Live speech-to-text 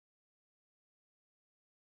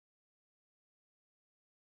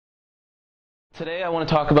Today I want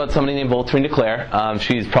to talk about somebody named Voltairine de Cleyre.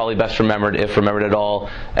 She's probably best remembered, if remembered at all,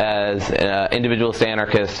 as an individualist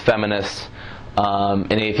anarchist, feminist,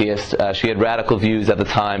 an atheist. She had radical views at the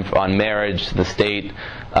time on marriage, the state,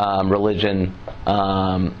 religion,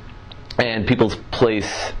 and people's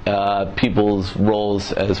place, people's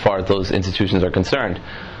roles as far as those institutions are concerned.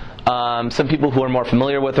 Some people who are more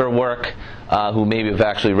familiar with her work, who maybe have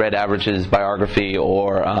actually read Avrich's biography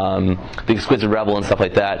or the Exquisite Rebel and stuff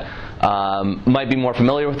like that, might be more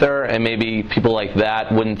familiar with her, and maybe people like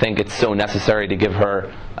that wouldn't think it's so necessary to give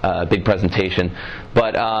her a big presentation.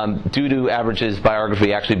 But due to Avrich's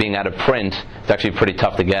biography actually being out of print, it's actually pretty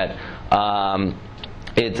tough to get.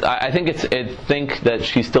 I think that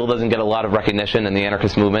she still doesn't get a lot of recognition in the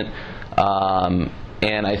anarchist movement.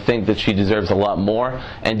 And I think that she deserves a lot more.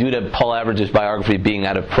 And due to Paul Avrich's biography being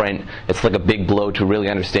out of print, it's like a big blow to really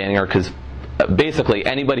understanding her, because basically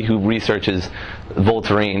anybody who researches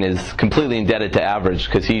Voltairine is completely indebted to Avrich,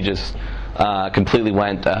 because he just completely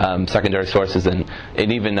went secondary sources and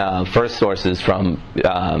even first sources from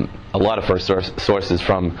a lot of first sources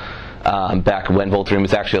from back when Voltairine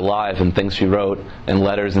was actually alive, and things she wrote and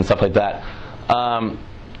letters and stuff like that.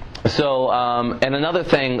 And another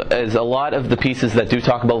thing is, a lot of the pieces that do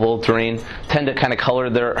talk about Voltairine tend to kind of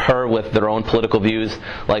color her with their own political views.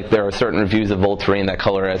 Like, there are certain reviews of Voltairine that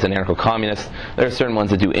color her as an anarcho-communist. There are certain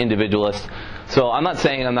ones that do individualist. So I'm not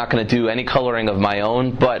saying I'm not going to do any coloring of my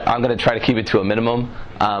own, but I'm going to try to keep it to a minimum.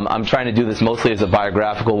 I'm trying to do this mostly as a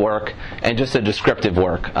biographical work and just a descriptive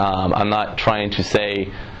work. I'm not trying to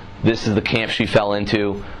say this is the camp she fell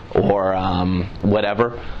into or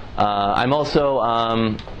whatever. I'm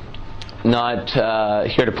also not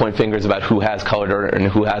here to point fingers about who has colored her and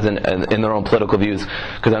who hasn't in their own political views,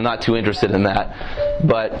 because I'm not too interested in that.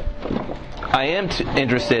 But I am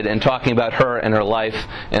interested in talking about her and her life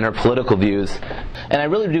and her political views. And I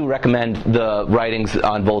really do recommend the writings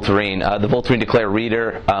on Voltairine. The Voltairine de Cleyre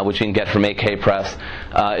Reader, which you can get from AK Press,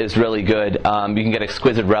 is really good. You can get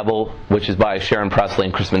Exquisite Rebel, which is by Sharon, Presley,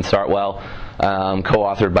 and Crispin Sartwell,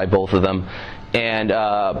 co-authored by both of them. And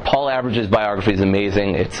Paul Avrich's biography is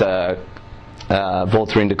amazing. It's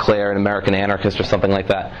Voltairine de Cleyre, an American Anarchist, or something like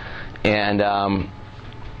that. And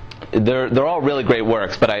they're all really great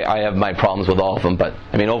works, but I have my problems with all of them. But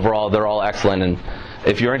I mean, overall, they're all excellent. And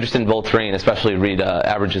if you're interested in Voltairine, especially read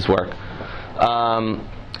Avrich's work.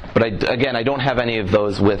 But I don't have any of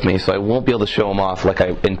those with me, so I won't be able to show them off like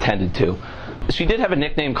I intended to. She did have a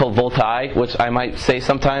nickname called Voltaire, which I might say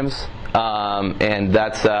sometimes. And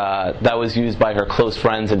that was used by her close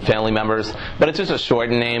friends and family members, but it's just a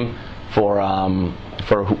shortened name for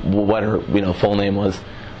what her full name was.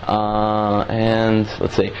 And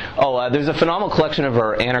let's see. There's a phenomenal collection of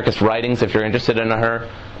her anarchist writings if you're interested in her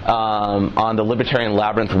on the Libertarian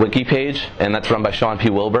Labyrinth wiki page, and that's run by Sean P.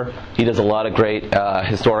 Wilbur. He does a lot of great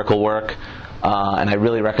historical work. And I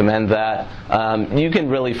really recommend that. You can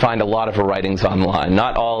really find a lot of her writings online.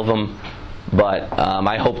 Not all of them, but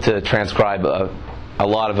I hope to transcribe a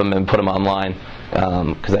lot of them and put them online,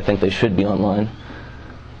 because I think they should be online.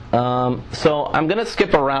 So I'm going to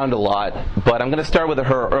skip around a lot, but I'm going to start with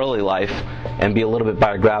her early life and be a little bit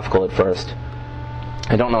biographical at first.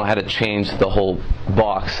 I don't know how to change the whole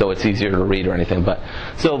box so it's easier to read or anything.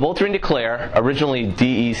 So Voltairine de Cleyre, originally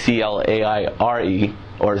D-E-C-L-A-I-R-E,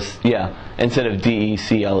 instead of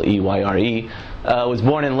D-E-C-L-E-Y-R-E, was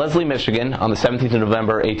born in Leslie, Michigan on the 17th of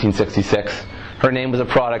November, 1866. Her name was a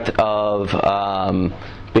product of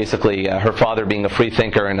basically her father being a free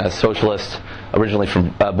thinker and a socialist, originally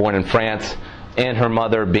born in France, and her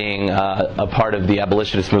mother being a part of the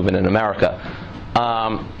abolitionist movement in America.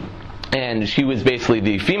 And she was basically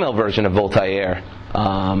the female version of Voltaire,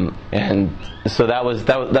 and so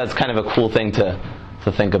that's kind of a cool thing to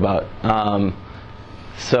think about. Her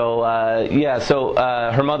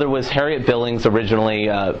mother was Harriet Billings, originally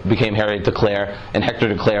became Harriet de Cleyre, and Hector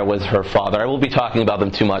de Cleyre was her father. I won't be talking about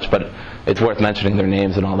them too much, but it's worth mentioning their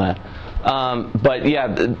names and all that.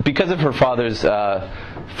 Because of her father's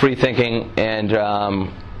free thinking and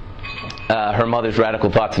her mother's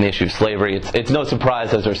radical thoughts on the issue of slavery, it's no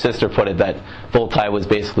surprise, as her sister put it, that Voltaire was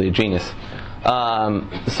basically a genius.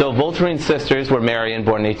 So Voltairine's sisters were Marion,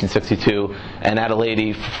 born in 1862, and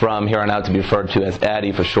Adelaide, from here on out to be referred to as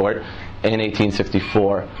Addie for short, in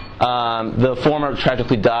 1864. The former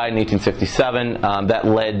tragically died in 1867. That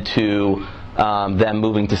led to them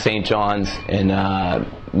moving to St. John's in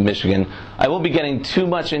Michigan. I won't be getting too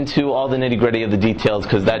much into all the nitty-gritty of the details,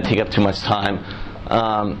 because that'd take up too much time.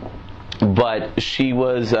 But she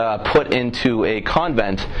was put into a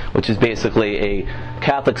convent, which is basically a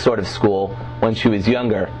Catholic sort of school, when she was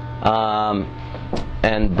younger.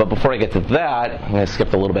 But before I get to that, I'm going to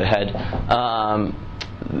skip a little bit ahead.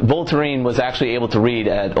 Voltairine was actually able to read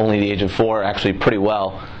at only the age of 4, actually pretty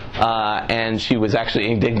well. And she was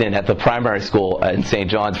actually indignant at the primary school in St.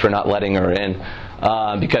 John's for not letting her in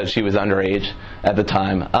because she was underage at the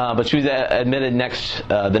time. But she was admitted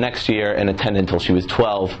the next year and attended until she was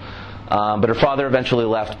 12. But her father eventually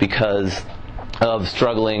left because of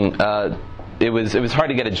struggling. It was hard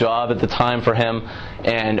to get a job at the time for him,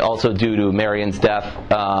 and also due to Marion's death,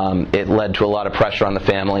 it led to a lot of pressure on the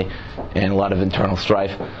family and a lot of internal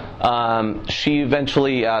strife. She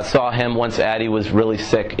eventually saw him once Addie was really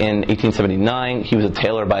sick in 1879. He was a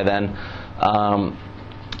tailor by then.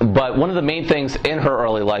 But one of the main things in her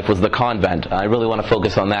early life was the convent. I really want to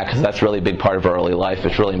focus on that because that's really a big part of her early life.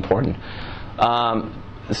 It's really important.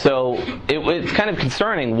 So it's kind of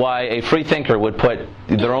concerning why a free thinker would put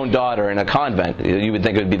their own daughter in a convent. You would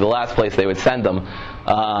think it would be the last place they would send them.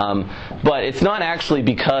 But it's not actually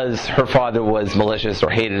because her father was malicious or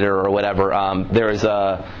hated her or whatever. There is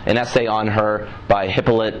an essay on her by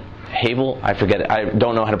Hippolyte. Havel, I forget it. I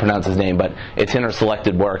don't know how to pronounce his name, but it's in her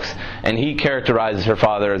selected works. And he characterizes her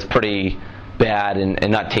father as pretty bad and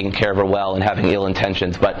not taking care of her well and having ill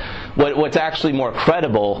intentions. But what's actually more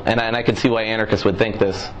credible, and I can see why anarchists would think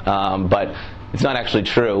this, but it's not actually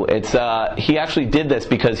true. It's he actually did this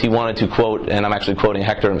because he wanted to quote, and I'm actually quoting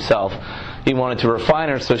Hector himself, he wanted to refine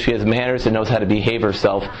her so she has manners and knows how to behave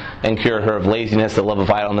herself and cure her of laziness, a love of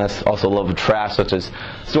idleness, also a love of trash such as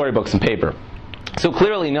storybooks and paper. So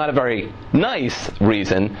clearly not a very nice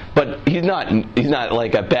reason, but he's not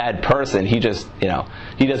like a bad person. He just,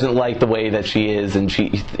 he doesn't like the way that she is, and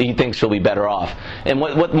he thinks she'll be better off. And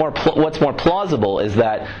what's more plausible is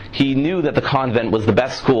that he knew that the convent was the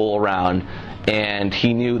best school around, and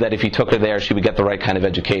he knew that if he took her there, she would get the right kind of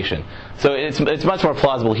education. So it's much more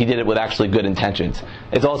plausible he did it with actually good intentions.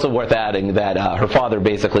 It's also worth adding that her father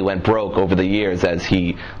basically went broke over the years as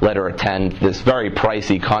he let her attend this very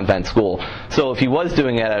pricey convent school. So if he was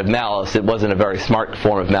doing it out of malice, it wasn't a very smart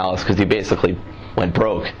form of malice because he basically went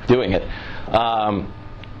broke doing it.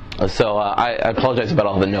 So I apologize about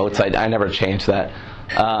all the notes. I never changed that.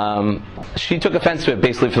 She took offense to it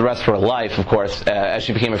basically for the rest of her life, of course, as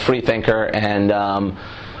she became a free thinker, and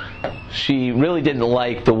she really didn't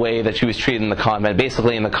like the way that she was treated in the convent.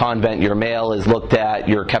 Basically, in the convent, your mail is looked at,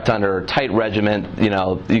 you're kept under a tight regiment,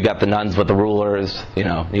 you got the nuns with the rulers, you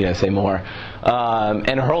gotta say more.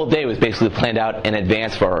 And her whole day was basically planned out in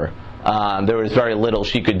advance for her. There was very little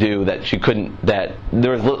she could do that she couldn't,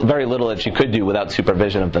 there was very little that she could do without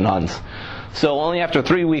supervision of the nuns. So only after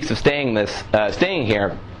 3 weeks of staying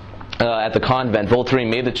here at the convent, Voltairine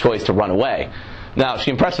made the choice to run away. Now,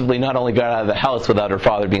 she impressively not only got out of the house without her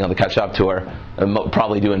father being able to catch up to her,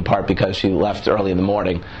 probably due in part because she left early in the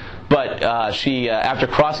morning, but she, after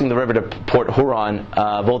crossing the river to Port Huron,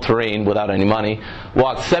 Voltairine, without any money,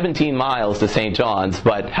 walked 17 miles to St. John's,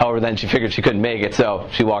 but however then she figured she couldn't make it, so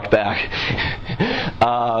she walked back.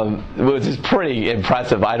 Which is pretty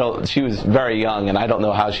impressive. She was very young, and I don't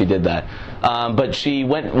know how she did that. But she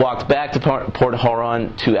walked back to Port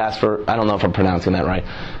Huron to ask for, I don't know if I'm pronouncing that right,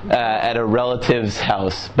 at a relative's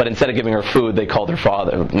house. But instead of giving her food, they called her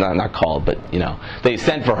father. Not called, but, they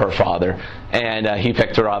sent for her father. And he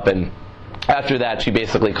picked her up, and after that, she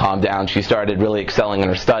basically calmed down. She started really excelling in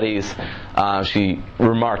her studies. She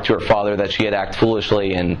remarked to her father that she had acted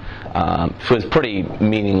foolishly, and she was pretty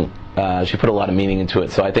meaning. She put a lot of meaning into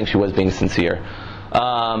it, so I think she was being sincere.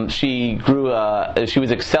 She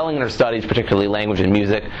was excelling in her studies, particularly language and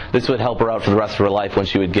music. This would help her out for the rest of her life when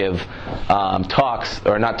she would give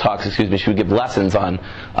she would give lessons on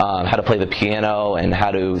how to play the piano and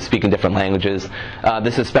how to speak in different languages.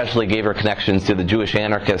 This especially gave her connections to the Jewish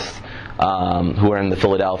anarchists who were in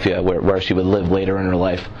Philadelphia, where she would live later in her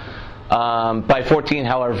life. By 14,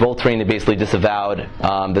 however, Voltairine had basically disavowed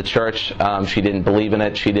the church. She didn't believe in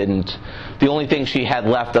it. The only thing she had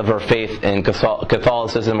left of her faith in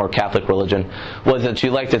Catholicism or Catholic religion was that she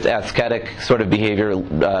liked its ascetic sort of behavior,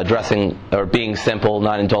 dressing or being simple,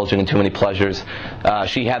 not indulging in too many pleasures.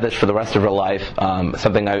 She had this for the rest of her life,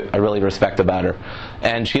 something I really respect about her.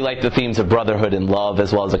 And she liked the themes of brotherhood and love,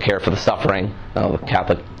 as well as a care for the suffering. The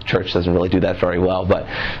Catholic Church doesn't really do that very well, but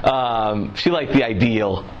she liked the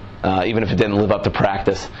ideal. Even if it didn't live up to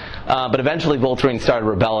practice. But eventually Voltairine started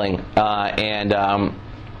rebelling, and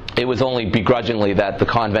it was only begrudgingly that the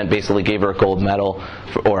convent basically gave her a gold medal,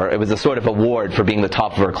 or it was a sort of award for being the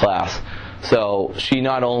top of her class. So she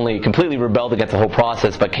not only completely rebelled against the whole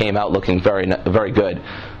process, but came out looking very, very good.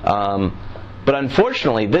 But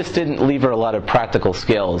unfortunately, this didn't leave her a lot of practical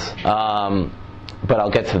skills. But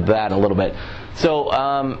I'll get to that in a little bit. So,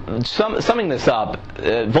 summing this up,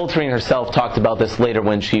 Voltairine herself talked about this later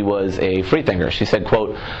when she was a freethinker. She said,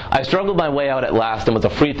 quote, "I struggled my way out at last and was a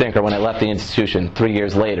freethinker when I left the institution 3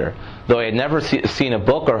 years later, though I had never seen a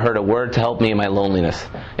book or heard a word to help me in my loneliness.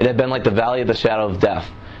 It had been like the valley of the shadow of death,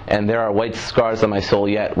 and there are white scars on my soul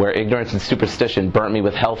yet, where ignorance and superstition burnt me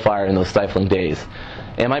with hellfire in those stifling days.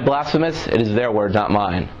 Am I blasphemous? It is their word, not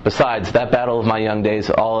mine. Besides, that battle of my young days,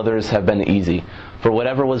 all others have been easy. For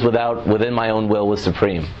whatever was within my own will was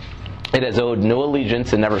supreme. It has owed no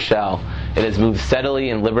allegiance and never shall. It has moved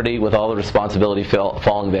steadily in liberty with all the responsibility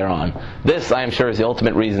falling thereon. This, I am sure, is the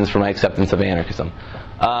ultimate reasons for my acceptance of anarchism."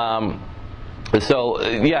 And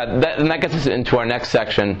that gets us into our next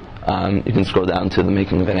section. You can scroll down to the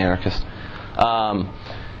making of an anarchist.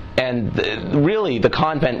 Really, the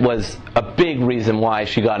convent was a big reason why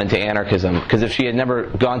she got into anarchism, because if she had never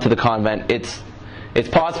gone to the convent, it's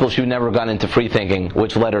possible she would never have gone into freethinking,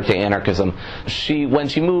 which led her to anarchism. When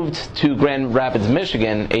she moved to Grand Rapids,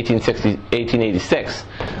 Michigan, 1886,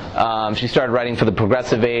 she started writing for the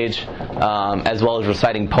Progressive Age, as well as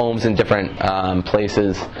reciting poems in different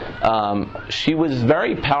places. She was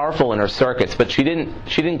very powerful in her circuits, but she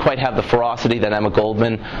didn't quite have the ferocity that Emma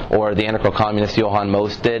Goldman or the anarcho-communist Johann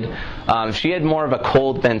Most did. She had more of a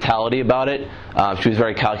cold mentality about it. She was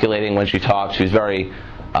very calculating when she talked. She was very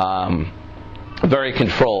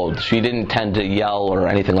controlled. She didn't tend to yell or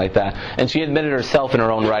anything like that. And she admitted herself in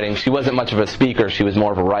her own writing she wasn't much of a speaker, she was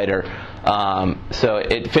more of a writer. So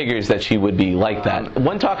it figures that she would be like that.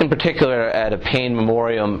 One talk in particular at a Paine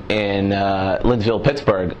Memoriam in Linsville,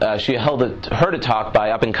 Pittsburgh, she heard a talk by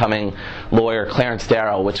up-and-coming lawyer Clarence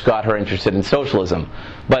Darrow, which got her interested in socialism.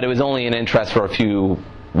 But it was only an interest for a few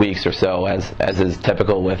weeks or so, as is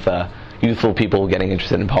typical with youthful people getting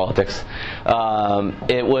interested in politics.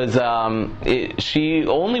 She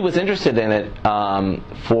only was interested in it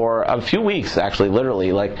for a few weeks, actually,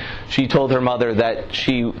 literally. Like, she told her mother that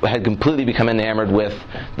she had completely become enamored with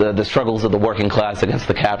the struggles of the working class against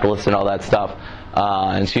the capitalists and all that stuff.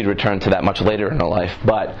 And she'd return to that much later in her life.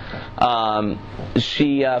 But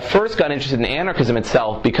she first got interested in anarchism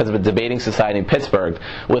itself because of a debating society in Pittsburgh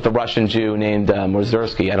with a Russian Jew named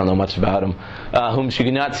Morzurski. I don't know much about him, whom she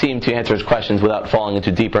could not seem to answer his questions without falling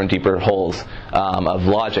into deeper and deeper holes of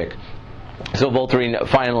logic. So Voltairine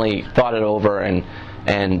finally thought it over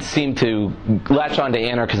and seemed to latch on to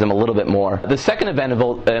anarchism a little bit more. The second event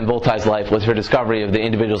in Voltaire's life was her discovery of the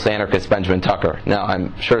individualist anarchist Benjamin Tucker. Now,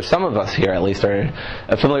 I'm sure some of us here, at least, are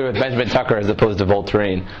familiar with Benjamin Tucker as opposed to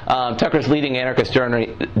Voltairine. Tucker's leading anarchist journal,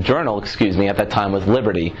 at that time was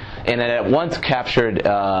Liberty, and it at once captured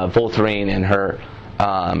Voltairine and her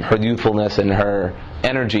youthfulness and her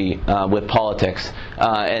energy with politics,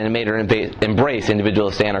 and it made her embrace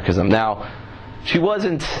individualist anarchism. Now, she was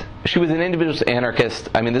an individualist anarchist.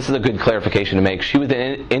 I mean, this is a good clarification to make. She was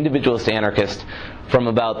an individualist anarchist from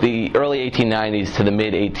about the early 1890s to the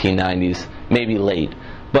mid-1890s, maybe late.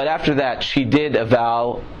 But after that, she did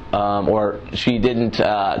avow, or she didn't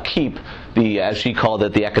keep as she called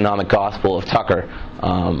it, the economic gospel of Tucker.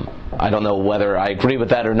 I don't know whether I agree with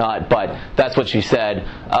that or not, but that's what she said.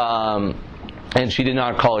 And she did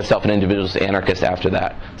not call herself an individualist anarchist after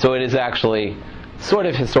that. So it is actually sort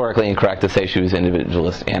of historically incorrect to say she was an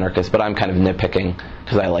individualist anarchist, but I'm kind of nitpicking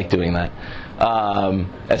because I like doing that,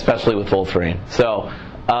 especially with Voltairine. So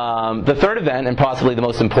the third event, and possibly the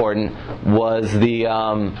most important, was the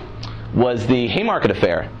Haymarket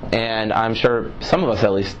affair, and I'm sure some of us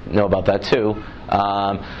at least know about that too.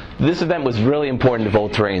 This event was really important to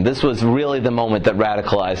Voltairine. This was really the moment that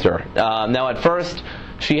radicalized her. Now, at first,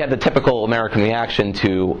 she had the typical American reaction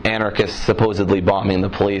to anarchists supposedly bombing the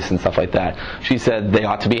police and stuff like that. She said they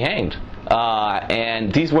ought to be hanged.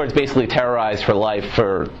 And these words basically terrorized her life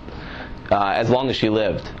for as long as she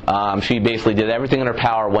lived. She basically did everything in her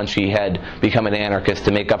power once she had become an anarchist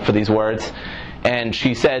to make up for these words. And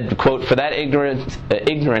she said, quote, "For that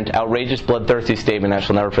ignorant, outrageous, bloodthirsty statement I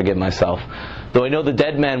shall never forgive myself. Though I know the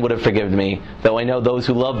dead men would have forgiven me, though I know those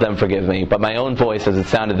who love them forgive me, but my own voice, as it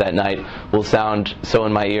sounded that night, will sound so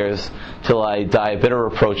in my ears till I die of bitter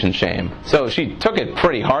reproach and shame." So she took it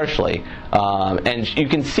pretty harshly. And you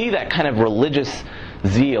can see that kind of religious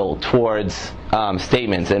zeal towards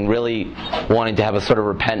statements and really wanting to have a sort of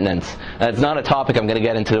repentance. And it's not a topic I'm going to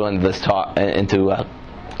get into in this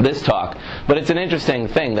talk, but it's an interesting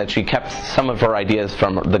thing that she kept some of her ideas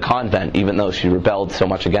from the convent, even though she rebelled so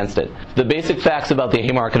much against it. The basic facts about the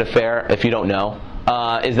Haymarket affair, if you don't know,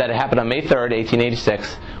 is that it happened on May 3rd,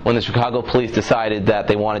 1886, when the Chicago police decided that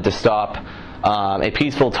they wanted to stop a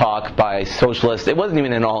peaceful talk by socialists. It wasn't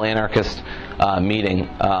even an all-anarchist meeting.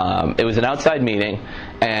 It was an outside meeting,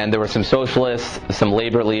 and there were some socialists, some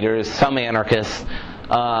labor leaders, some anarchists,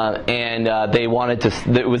 and they wanted to.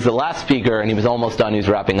 It was the last speaker, and he was almost done. He was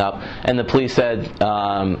wrapping up, and the police said,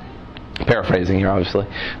 paraphrasing here, obviously,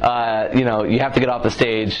 you have to get off the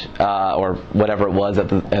stage, or whatever it was at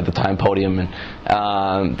the time, podium,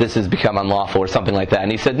 and this has become unlawful, or something like that.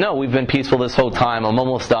 And he said, no, we've been peaceful this whole time. I'm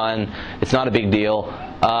almost done. It's not a big deal.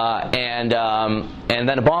 And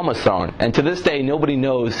then a bomb was thrown. And to this day, nobody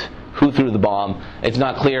knows who threw the bomb. It's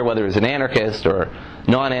not clear whether it was an anarchist or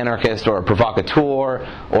non-anarchist or a provocateur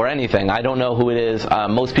or anything. I don't know who it is.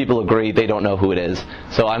 Most people agree they don't know who it is.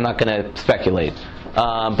 So I'm not going to speculate.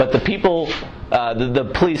 But the people, the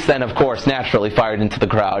police then, of course, naturally fired into the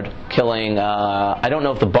crowd, killing, I don't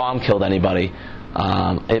know if the bomb killed anybody.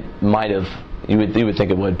 It might have. You would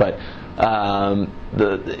think it would, but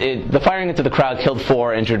the firing into the crowd killed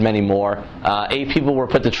 4, injured many more. 8 people were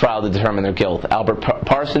put to trial to determine their guilt. Albert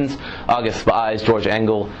Parsons, August Spies, George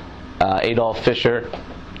Engel, Adolf Fischer,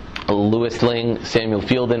 Louis Ling, Samuel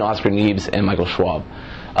Fielden, Oscar Neebs, and Michael Schwab.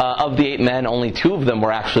 Of the 8 men, only 2 of them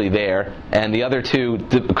were actually there, and the other 2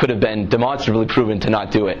 could have been demonstrably proven to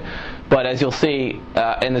not do it. But as you'll see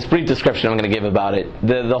in this brief description I'm going to give about it,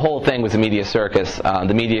 the whole thing was a media circus.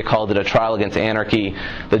 The media called it a trial against anarchy.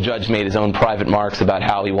 The judge made his own private marks about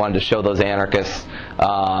how he wanted to show those anarchists,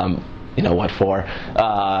 what for.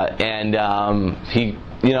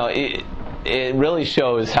 It really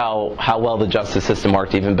shows how well the justice system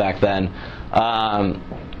worked even back then.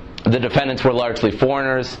 The defendants were largely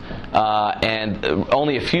foreigners, and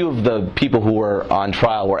only a few of the people who were on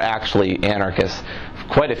trial were actually anarchists.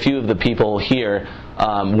 Quite a few of the people here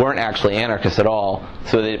weren't actually anarchists at all,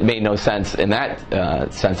 so it made no sense in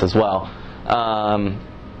that sense as well.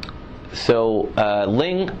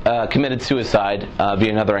 Ling committed suicide via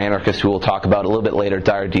another anarchist who we'll talk about a little bit later,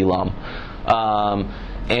 Dyer D. Lum.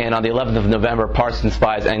 And on the 11th of November, Parsons,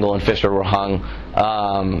 Spies, Engel, and Fisher were hung.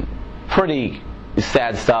 Pretty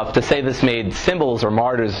sad stuff. To say this made symbols or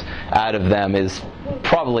martyrs out of them is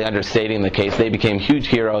probably understating the case. They became huge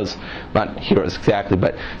heroes, not heroes exactly,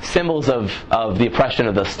 but symbols of the oppression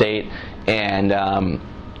of the state, and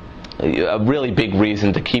a really big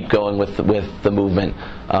reason to keep going with the movement.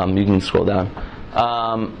 You can scroll down.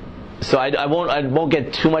 So I won't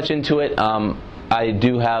get too much into it. I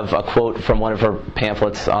do have a quote from one of her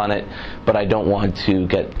pamphlets on it, but I don't want to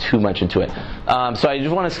get too much into it. So I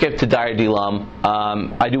just want to skip to Dyer D. Lum.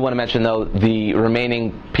 I do want to mention, though, the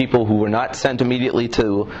remaining people who were not sent immediately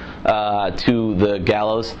to the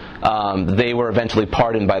gallows, they were eventually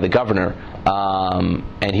pardoned by the governor,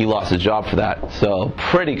 and he lost his job for that. So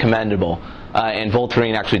pretty commendable. And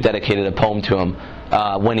Voltairine actually dedicated a poem to him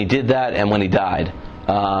when he did that and when he died.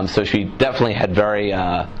 So she definitely had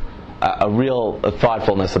a real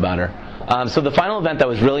thoughtfulness about her. So the final event that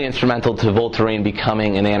was really instrumental to Voltairine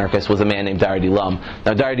becoming an anarchist was a man named Dyer D. Lum.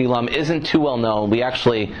 Now, Dyer D. Lum isn't too well known. We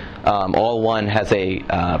actually, All One has a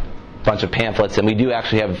bunch of pamphlets, and we do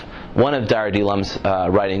actually have one of Dyer D. Lum's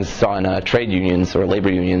writings on trade unions or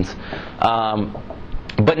labor unions.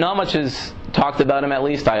 But not much is talked about him, at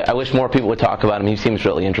least. I wish more people would talk about him. He seems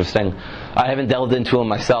really interesting. I haven't delved into him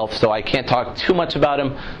myself, so I can't talk too much about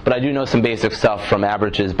him, but I do know some basic stuff from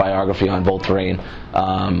Avrich's biography on Voltairine.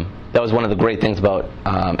 That was one of the great things about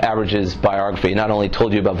Avrich's biography. It not only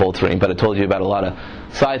told you about Voltairine, but it told you about a lot of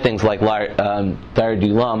side things like Dyer D.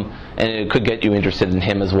 Lum, and it could get you interested in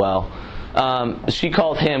him as well. She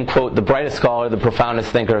called him, quote, the brightest scholar, the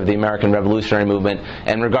profoundest thinker of the American Revolutionary Movement,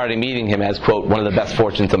 and regarding meeting him as, quote, one of the best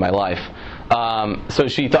fortunes of my life. So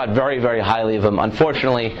she thought very, very highly of him.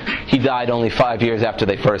 Unfortunately, he died only 5 years after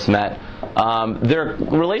they first met. Their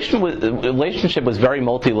relationship was very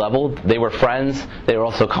multi-leveled. They were friends, they were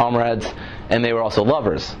also comrades, and they were also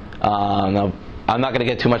lovers. Now, I'm not going to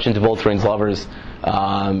get too much into Voltairine's lovers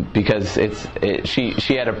because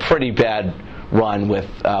she had a pretty bad run with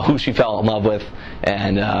who she fell in love with,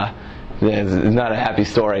 and it's not a happy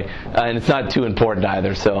story, and it's not too important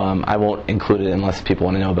either, so I won't include it unless people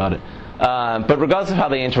want to know about it. But regardless of how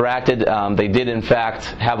they interacted, they did in fact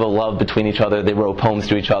have a love between each other. They wrote poems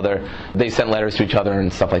to each other, they sent letters to each other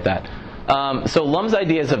and stuff like that. So Lum's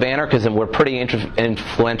ideas of anarchism were pretty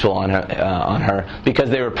influential on her because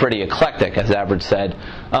they were pretty eclectic, as Avrich said.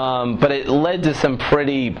 But it led to some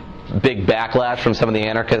pretty big backlash from some of the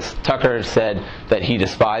anarchists. Tucker said that he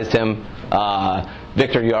despised him.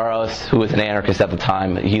 Victor Yaros, who was an anarchist at the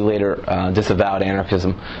time, he later disavowed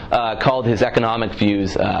anarchism, called his economic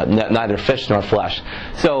views neither fish nor flesh.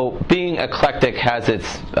 So being eclectic has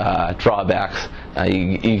its drawbacks.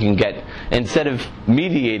 You can get, instead of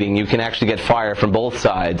mediating, you can actually get fire from both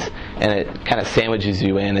sides, and it kind of sandwiches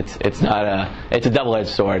you in. It's a double-edged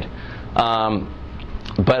sword.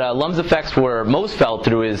 Lum's effects were most felt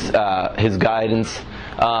through his guidance,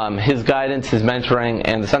 his mentoring,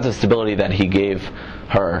 and the sense of stability that he gave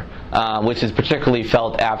her, which is particularly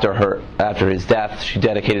felt after his death. She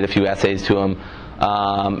dedicated a few essays to him,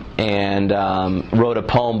 and wrote a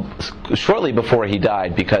poem shortly before he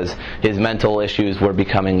died because his mental issues were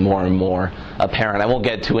becoming more and more apparent. I won't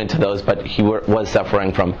get too into those, but he was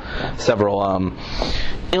suffering from several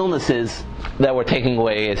illnesses that were taking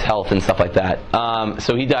away his health and stuff like that.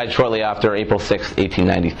 So he died shortly after April 6,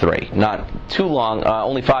 1893. Not too long,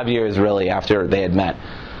 only 5 years really after they had met.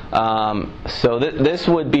 So this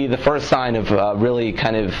would be the first sign of really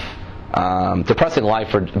kind of depressing life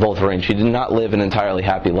for Voltairine. She did not live an entirely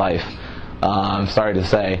happy life, I'm sorry to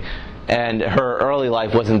say. And her early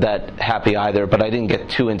life wasn't that happy either, but I didn't get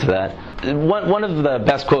too into that. One of the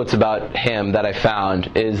best quotes about him that I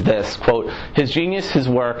found is this, quote, "His genius, his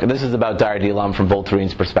work," this is about Diary de l'Homme from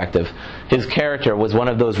Voltairine's perspective, "his character was one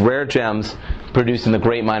of those rare gems produced in the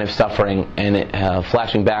great mind of suffering, and it,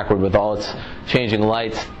 flashing backward with all its changing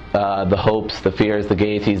lights, the hopes, the fears, the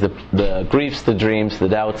gaieties, the griefs, the dreams, the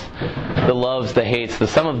doubts, the loves, the hates, the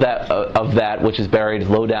sum of that which is buried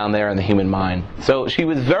low down there in the human mind." So she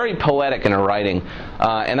was very poetic in her writing,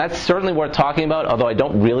 and that's certainly worth talking about, although I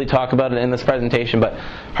don't really talk about it in this presentation, but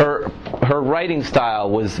her writing style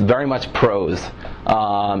was very much prose.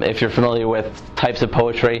 If you're familiar with types of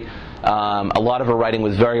poetry, a lot of her writing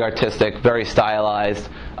was very artistic, very stylized.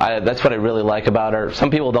 That's what I really like about her. Some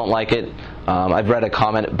people don't like it. I've read a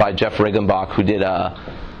comment by Jeff Riggenbach, who did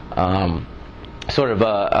sort of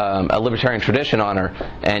a libertarian tradition on her,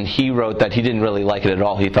 and he wrote that he didn't really like it at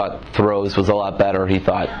all. He thought Thoreau's was a lot better. He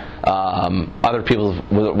thought other people's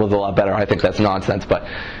was a lot better. I think that's nonsense, but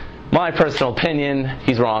my personal opinion,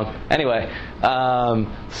 he's wrong. Anyway,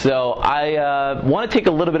 so I want to take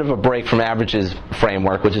a little bit of a break from Avrich's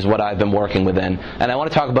framework, which is what I've been working within, and I want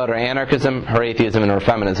to talk about her anarchism, her atheism, and her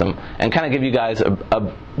feminism, and kind of give you guys a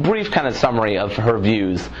brief kind of summary of her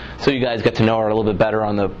views, so you guys get to know her a little bit better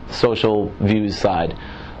on the social views side.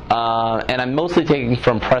 And I'm mostly taking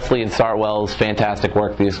from Presley and Sartwell's fantastic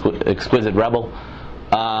work, The Exquisite Rebel.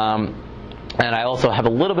 And I also have a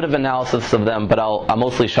little bit of analysis of them, but I'll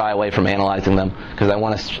mostly shy away from analyzing them because I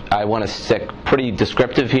want to stick pretty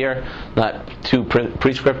descriptive here, not too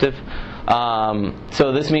prescriptive.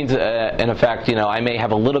 So this means, in effect, I may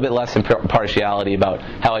have a little bit less impartiality about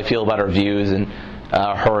how I feel about her views and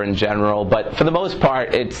her in general, but for the most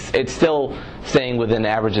part, it's still staying within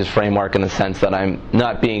Avrich's framework in the sense that I'm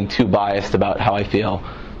not being too biased about how I feel,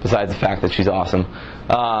 besides the fact that she's awesome.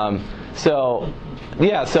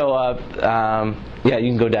 Yeah, you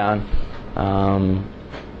can go down.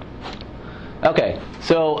 Okay,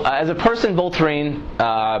 so as a person, Voltairine,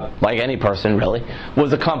 like any person really,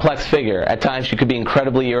 was a complex figure. At times she could be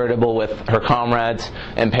incredibly irritable with her comrades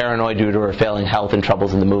and paranoid due to her failing health and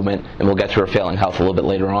troubles in the movement, and we'll get to her failing health a little bit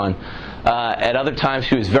later on. At other times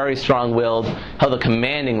she was very strong-willed, held a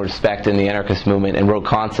commanding respect in the anarchist movement, and wrote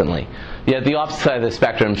constantly. Yet at the opposite side of the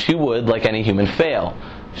spectrum, she would, like any human, fail.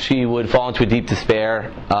 She would fall into a deep despair.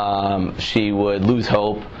 She would lose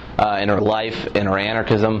hope in her life, in her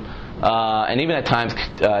anarchism, and even at times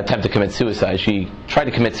attempt to commit suicide. She tried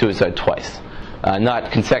to commit suicide twice,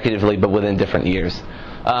 not consecutively, but within different years.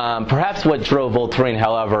 Perhaps what drove Voltairine,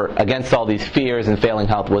 however, against all these fears and failing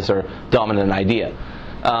health was her dominant idea.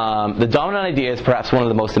 The dominant idea is perhaps one of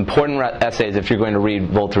the most important essays if you're going to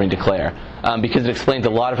read Voltairine de Cleyre, because it explains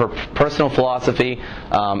a lot of her personal philosophy.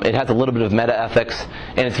 It has a little bit of meta-ethics,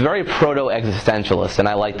 and it's very proto-existentialist, and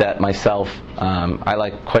I like that myself. I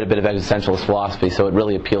like quite a bit of existentialist philosophy, so it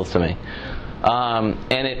really appeals to me.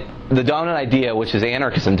 The dominant idea, which is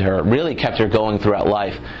anarchism to her, really kept her going throughout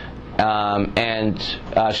life.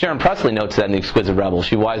 Sharon Presley notes that in The Exquisite Rebel.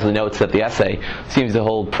 She wisely notes that the essay seems to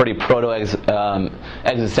hold pretty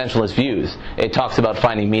proto-existentialist views. It talks about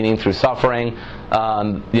finding meaning through suffering,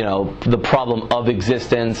 the problem of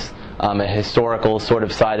existence, a historical sort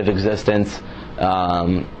of side of existence,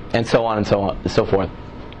 and so on and so forth.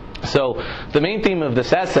 So the main theme of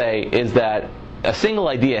this essay is that a single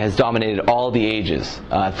idea has dominated all the ages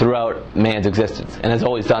throughout man's existence, and has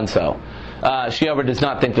always done so. She, however, does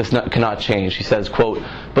not think this cannot change. She says, quote,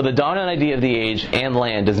 "But the dominant idea of the age and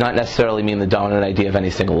land does not necessarily mean the dominant idea of any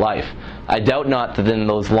single life. I doubt not that in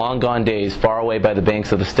those long-gone days, far away by the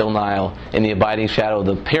banks of the still Nile, in the abiding shadow of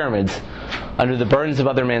the pyramids, under the burdens of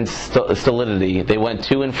other men's stolidity, they went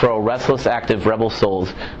to and fro, restless, active, rebel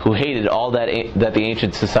souls, who hated all that the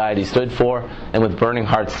ancient society stood for, and with burning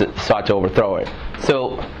hearts sought to overthrow it."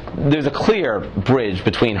 So there's a clear bridge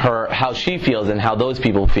between her, how she feels, and how those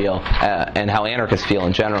people feel, and how anarchists feel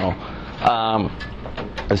in general.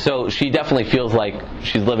 So she definitely feels like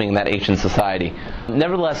she's living in that ancient society.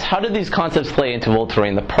 Nevertheless, how did these concepts play into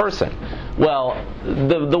Voltairine, the person? Well,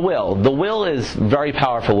 the will. The will is very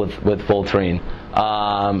powerful with Voltairine.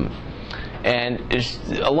 And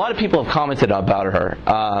a lot of people have commented about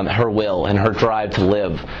her will and her drive to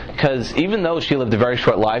live. Because even though she lived a very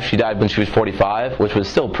short life, she died when she was 45, which was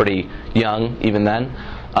still pretty young even then.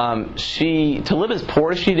 To live as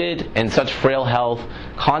poor as she did, in such frail health,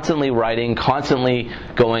 constantly writing, constantly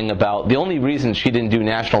going about. The only reason she didn't do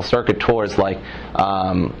national circuit tours like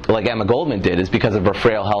Emma Goldman did is because of her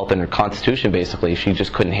frail health and her constitution. Basically, she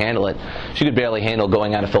just couldn't handle it. She could barely handle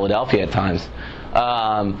going out of Philadelphia at times.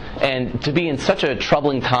 And to be in such a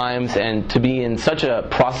troubling times and to be in such a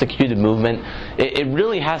prosecuted movement, it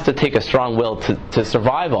really has to take a strong will to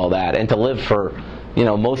survive all that and to live for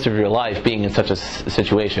most of your life being in such a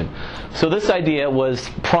situation. So this idea was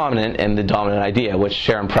prominent in the dominant idea, which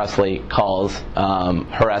Sharon Presley calls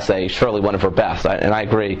her essay surely one of her best. And I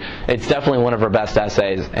agree. It's definitely one of her best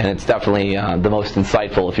essays, and it's definitely the most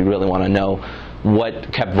insightful if you really want to know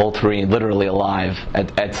what kept Voltairine literally alive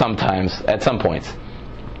at some points.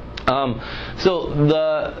 So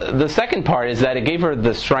the second part is that it gave her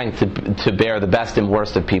the strength to bear the best and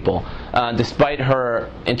worst of people. Despite her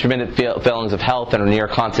intermittent failings of health and her near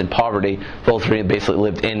constant poverty, Voltairine basically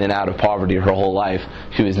lived in and out of poverty her whole life.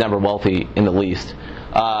 She was never wealthy in the least.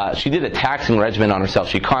 She did a taxing regimen on herself.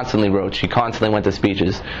 She constantly wrote. She constantly went to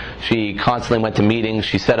speeches. She constantly went to meetings.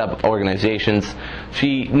 She set up organizations.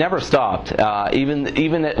 She never stopped.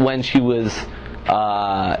 Even when she was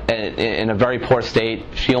in a very poor state,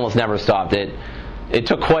 she almost never stopped. It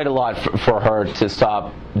took quite a lot for her to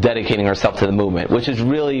stop dedicating herself to the movement, which is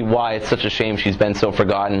really why it's such a shame she's been so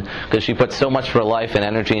forgotten, because she put so much of her life and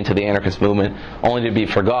energy into the anarchist movement only to be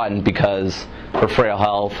forgotten because her frail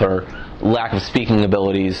health, her lack of speaking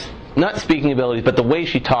abilities. Not speaking abilities, but the way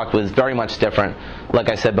she talked was very much different, like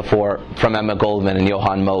I said before, from Emma Goldman and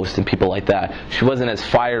Johann Most and people like that. She wasn't as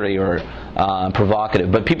fiery or provocative,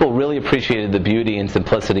 but people really appreciated the beauty and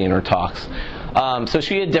simplicity in her talks. So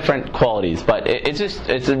she had different qualities, but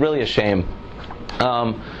it's really a shame.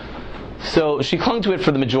 So she clung to it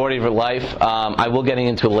for the majority of her life. I will get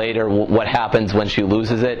into later what happens when she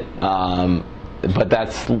loses it. But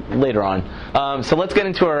that's later on. So let's get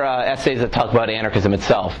into our essays that talk about anarchism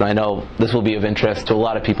itself. And I know this will be of interest to a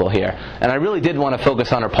lot of people here. And I really did want to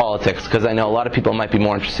focus on her politics, because I know a lot of people might be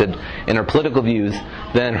more interested in her political views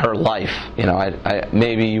than her life.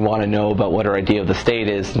 Maybe you want to know about what her idea of the state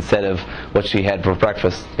is instead of what she had for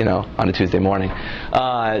breakfast, on a Tuesday morning.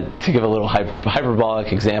 To give a little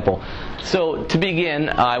hyperbolic example. So to begin,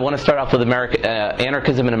 I want to start off with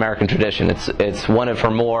Anarchism in American Tradition. It's one of her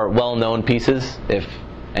more well-known pieces, if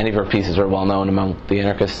any of her pieces are well-known among the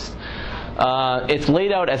anarchists. It's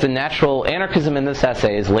laid out as a natural, anarchism in this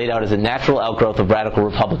essay is laid out as a natural outgrowth of radical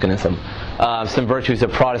republicanism. Some virtues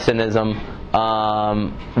of Protestantism,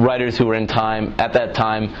 writers who were at that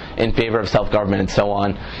time in favor of self-government and so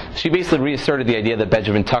on. She basically reasserted the idea that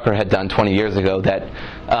Benjamin Tucker had done 20 years ago, that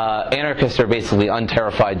anarchists are basically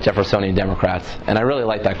unterrified Jeffersonian Democrats. And I really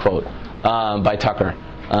like that quote by Tucker.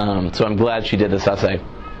 So I'm glad she did this essay.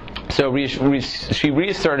 So she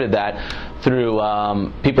reasserted that through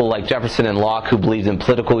people like Jefferson and Locke, who believed in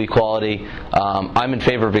political equality. I'm in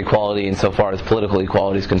favor of equality insofar as political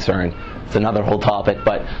equality is concerned. It's another whole topic,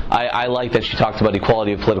 but I like that she talks about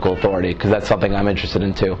equality of political authority, because that's something I'm interested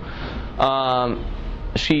in too.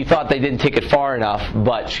 She thought they didn't take it far enough,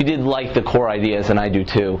 but she did like the core ideas, and I do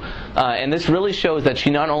too. And this really shows that she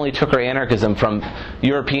not only took her anarchism from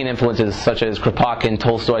European influences such as Kropotkin,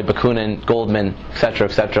 Tolstoy, Bakunin, Goldman,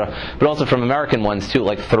 etc., but also from American ones too,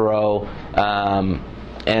 like Thoreau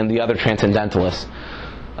and the other transcendentalists.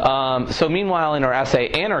 So meanwhile, in her essay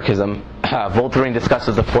Anarchism, Voltairine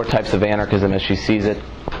discusses the 4 types of anarchism as she sees it: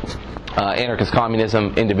 anarchist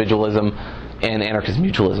communism, individualism, and anarchist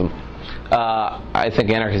mutualism. I think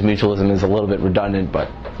anarchist mutualism is a little bit redundant, but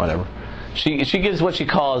whatever. She gives what she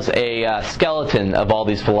calls a skeleton of all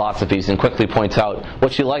these philosophies and quickly points out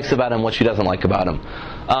what she likes about them, what she doesn't like about them.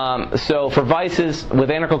 So for vices, with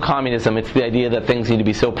anarcho-communism, it's the idea that things need to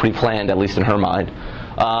be so pre-planned, at least in her mind,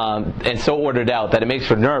 and so ordered out that it makes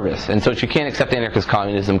her nervous. And so she can't accept anarchist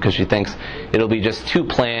communism because she thinks it'll be just too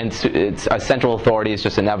planned. It's a central authority is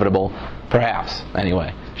just inevitable, perhaps,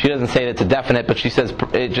 anyway. She doesn't say that it's a definite, but she says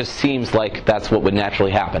it just seems like that's what would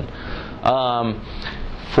naturally happen.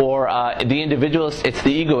 For the individualist, it's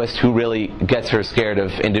the egoist who really gets her scared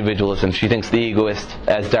of individualism. She thinks the egoist,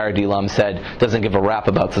 as Dara D. Lum said, doesn't give a rap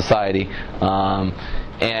about society.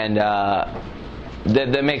 And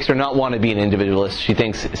that makes her not want to be an individualist. She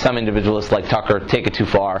thinks some individualists, like Tucker, take it too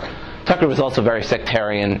far. Tucker was also very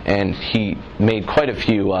sectarian, and he made quite a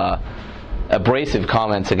few abrasive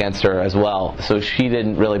comments against her as well. So she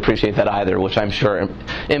didn't really appreciate that either, which I'm sure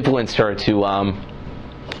influenced her to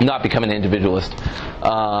not become an individualist.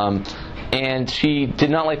 And she did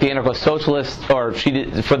not like the anarcho-socialists, or she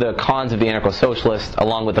did for the cons of the anarcho-socialists,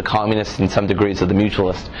 along with the communists and some degrees of the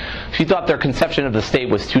mutualists. She thought their conception of the state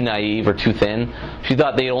was too naive or too thin. She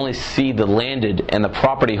thought they only see the landed and the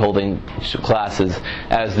property-holding classes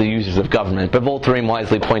as the users of government. But Voltairine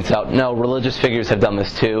wisely points out, no, religious figures have done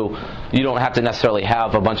this too. You don't have to necessarily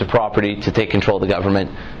have a bunch of property to take control of the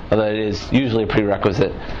government, although it is usually a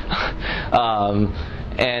prerequisite.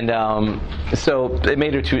 So it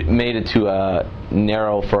made it too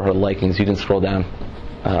narrow for her likings. You can scroll down.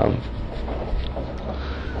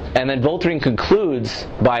 And then Voltairine concludes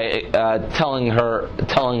by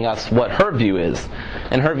telling us what her view is.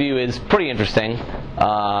 And her view is pretty interesting.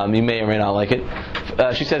 You may or may not like it.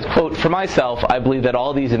 She says, quote, "For myself, I believe that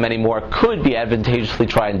all these and many more could be advantageously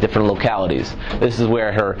tried in different localities." This is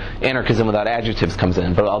where her anarchism without adjectives comes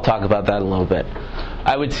in, but I'll talk about that a little bit.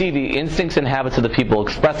 "I would see the instincts and habits of the people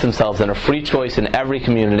express themselves in a free choice in every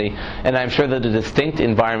community, and I'm sure that the distinct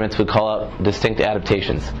environments would call out distinct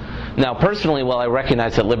adaptations. Now, personally, while I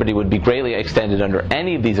recognize that liberty would be greatly extended under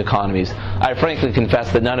any of these economies, I frankly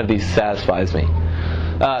confess that none of these satisfies me.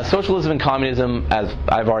 Socialism and communism, as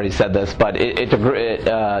I've already said this, but it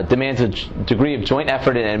demands a degree of joint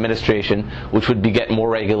effort and administration which would beget more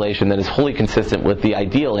regulation that is wholly consistent with the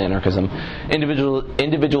ideal anarchism.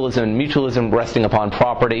 Individualism and mutualism resting upon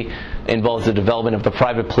property involves the development of the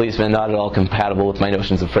private policeman, not at all compatible with my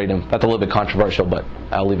notions of freedom." That's a little bit controversial, but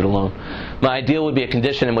I'll leave it alone. "My ideal would be a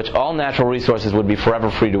condition in which all natural resources would be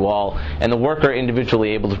forever free to all, and the worker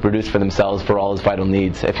individually able to produce for themselves for all his vital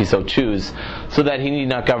needs, if he so choose, so that he need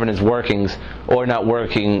not govern his workings, or not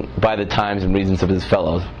working by the times and reasons of his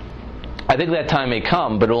fellows. I think that time may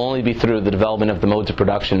come, but it will only be through the development of the modes of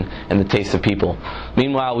production and the tastes of people.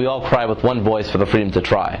 Meanwhile, we all cry with one voice for the freedom to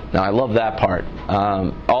try." Now, I love that part.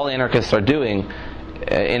 All anarchists are doing,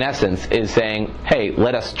 in essence, is saying, hey,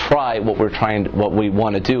 let us try what we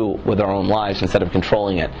want to do with our own lives instead of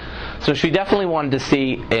controlling it. So she definitely wanted to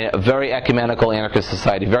see a very ecumenical anarchist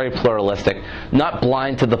society, very pluralistic, not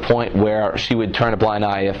blind to the point where she would turn a blind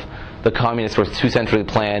eye if the communists were too centrally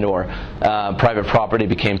planned, or private property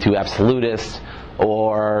became too absolutist,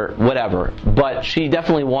 or whatever. But she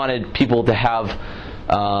definitely wanted people to have,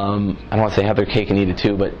 I don't want to say have their cake and eat it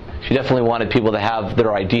too, but she definitely wanted people to have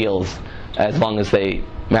their ideals as long as they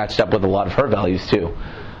matched up with a lot of her values too.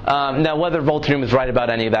 Now, whether Voltairine was right about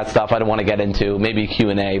any of that stuff, I don't want to get into. Maybe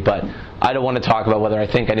Q&A, but I don't want to talk about whether I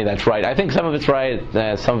think any of that's right. I think some of it's right,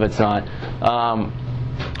 some of it's not.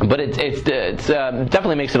 But it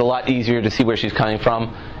definitely makes it a lot easier to see where she's coming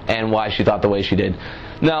from and why she thought the way she did.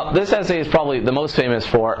 Now, this essay is probably the most famous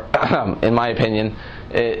for, in my opinion,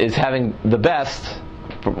 is having the best,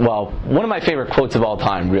 well, one of my favorite quotes of all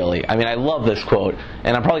time, really. I mean, I love this quote,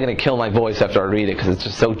 and I'm probably going to kill my voice after I read it because it's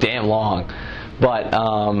just so damn long. But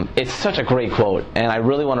it's such a great quote, and I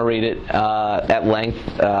really want to read it at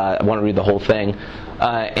length. I want to read the whole thing.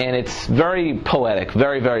 And it's very poetic,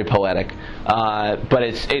 very, very poetic. But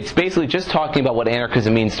it's basically just talking about what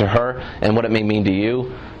anarchism means to her and what it may mean to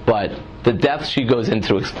you. But the depth she goes into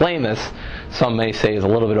to explain this, some may say is a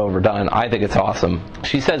little bit overdone. I think it's awesome.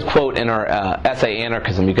 She says, quote, in her essay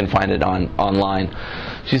Anarchism, you can find it online.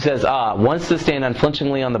 She says, once to stand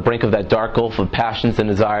unflinchingly on the brink of that dark gulf of passions and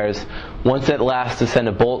desires, once at last to send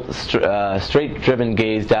a bolt straight-driven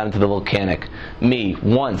gaze down into the volcanic. Me,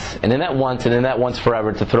 once, and in that once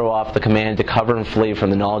forever, to throw off the command to cover and flee from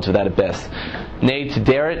the knowledge of that abyss. Nay, to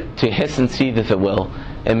dare it, to hiss and seethe if it will,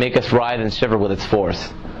 and make us writhe and shiver with its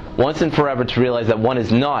force. Once and forever to realize that one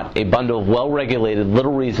is not a bundle of well-regulated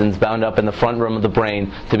little reasons bound up in the front room of the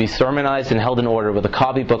brain to be sermonized and held in order with a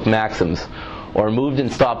copybook maxims, or moved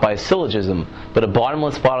and stopped by a syllogism, but a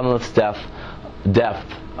bottomless depth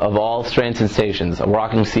of all strange sensations, a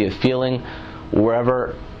rocking sea of feeling,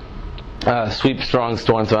 wherever sweep strong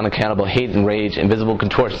storms of unaccountable hate and rage, invisible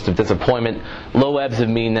contortions of disappointment, low ebbs of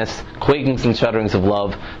meanness, quakings and shudderings of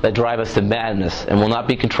love that drive us to madness and will not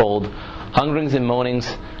be controlled, hungerings and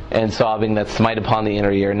moanings and sobbing that smite upon the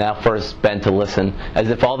inner ear, now first bent to listen, as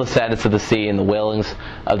if all the sadness of the sea and the wailings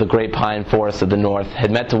of the great pine forests of the north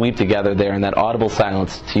had met to weep together there in that audible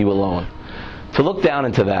silence to you alone. To look down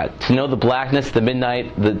into that, to know the blackness, the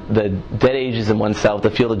midnight, the dead ages in oneself, to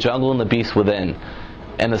feel the jungle and the beast within,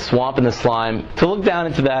 and the swamp and the slime, to look down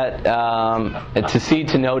into that, to see,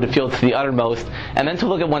 to know, to feel to the uttermost, and then to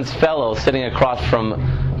look at one's fellow sitting across from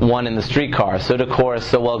one in the streetcar, so decorous,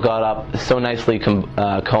 so well got up, so nicely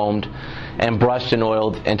combed, and brushed and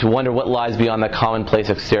oiled, and to wonder what lies beyond that commonplace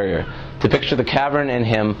exterior. To picture the cavern in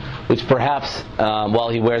him, which perhaps, while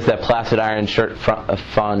he wears that placid iron shirt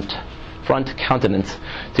front countenance,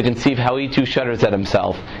 to conceive how he too shudders at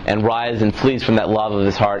himself, and writhes and flees from that love of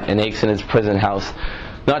his heart, and aches in his prison house,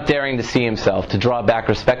 not daring to see himself, to draw back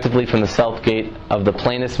respectively from the self-gate of the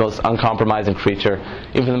plainest, most uncompromising creature,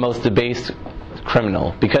 even the most debased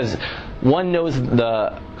criminal, because one knows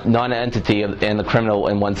the non-entity and the criminal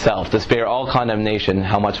in oneself, to spare all condemnation,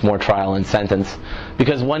 how much more trial and sentence,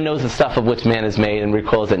 because one knows the stuff of which man is made and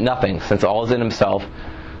recoils at nothing, since all is in himself.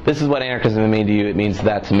 This is what anarchism means to you, it means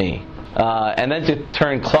that to me. And then to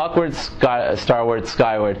turn clockward, starward,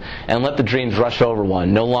 skyward, and let the dreams rush over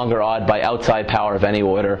one, no longer awed by outside power of any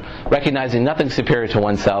order, recognizing nothing superior to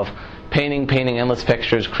oneself, painting endless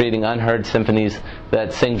pictures, creating unheard symphonies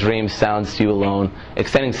that sing dreams sounds to you alone,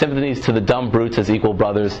 extending symphonies to the dumb brutes as equal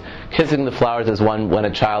brothers, kissing the flowers as one when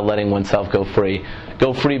a child, letting oneself go free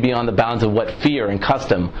beyond the bounds of what fear and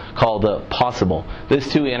custom call the possible.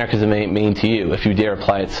 This too anarchism may mean to you, if you dare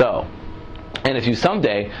apply it so. And if you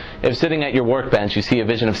someday, if sitting at your workbench you see a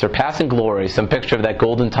vision of surpassing glory, some picture of that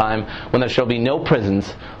golden time when there shall be no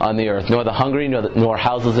prisons on the earth, nor the hungry, nor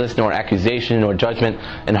houselessness, nor accusation, nor judgment,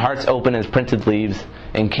 and hearts open as printed leaves,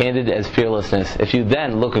 and candid as fearlessness, if you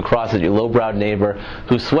then look across at your low-browed neighbor,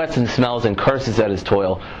 who sweats and smells and curses at his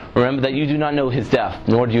toil, remember that you do not know his depth,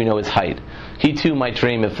 nor do you know his height. He too might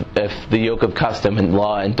dream if the yoke of custom and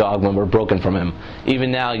law and dogma were broken from him.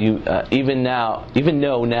 Even know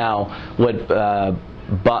now what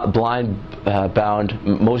blind-bound,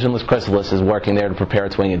 motionless chrysalis is working there to prepare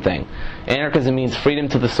its winged thing. Anarchism means freedom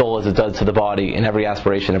to the soul as it does to the body in every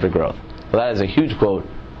aspiration, every growth. Well, that is a huge quote,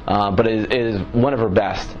 but it is one of her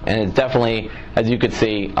best, and it's definitely, as you could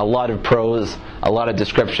see, a lot of prose, a lot of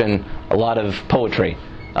description, a lot of poetry.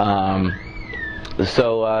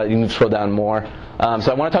 So you can scroll down more.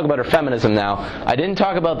 So I want to talk about her feminism now. I didn't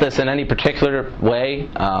talk about this in any particular way.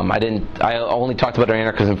 I only talked about her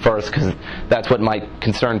anarchism first because that's what might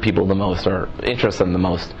concern people the most or interest them the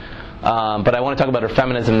most. But I want to talk about her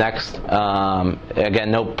feminism next.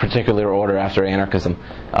 Again, no particular order after anarchism.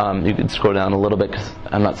 You can scroll down a little bit because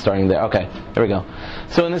I'm not starting there. Okay, there we go.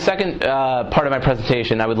 So in the second part of my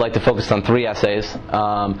presentation, I would like to focus on 3 essays.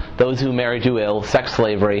 Those Who Marry Do Ill, Sex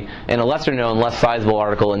Slavery, and a lesser-known, less sizable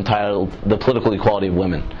article entitled The Political Equality of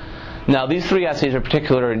Women. Now, these 3 essays are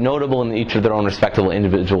particularly notable in each of their own respectable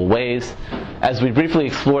individual ways. As we briefly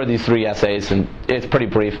explore these 3 essays, and it's pretty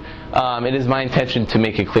brief, it is my intention to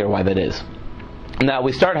make it clear why that is. Now,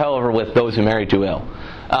 we start, however, with Those Who Marry Do Ill.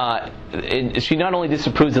 She not only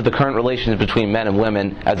disapproves of the current relations between men and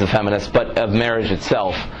women as a feminist, but of marriage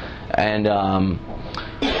itself. And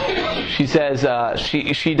she says,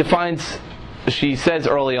 she says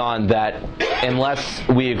early on that unless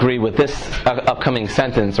we agree with this upcoming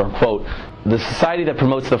sentence, or quote, the society that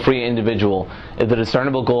promotes the free individual is the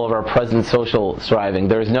discernible goal of our present social striving,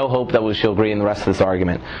 there is no hope that we shall agree in the rest of this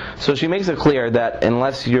argument. So she makes it clear that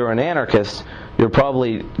unless you're an anarchist, you're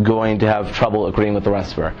probably going to have trouble agreeing with the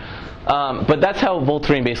rest of her. But that's how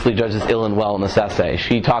Voltairine basically judges ill and well in this essay.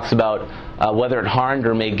 She talks about whether it harmed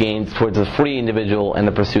or made gains towards the free individual and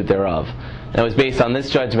the pursuit thereof. And it was based on this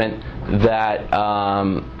judgment that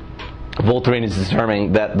Voltairine is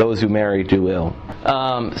determining that those who marry do ill.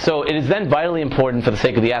 So it is then vitally important for the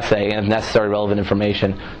sake of the essay and necessary relevant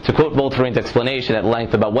information to quote Voltairine's explanation at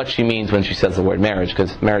length about what she means when she says the word marriage,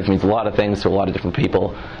 because marriage means a lot of things to a lot of different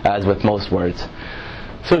people, as with most words.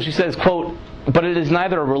 So she says, quote, but it is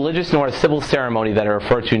neither a religious nor a civil ceremony that I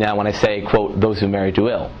refer to now when I say, quote, those who marry do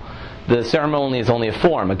ill. The ceremony is only a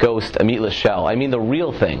form, a ghost, a meatless shell. I mean the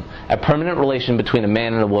real thing, a permanent relation between a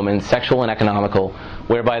man and a woman, sexual and economical,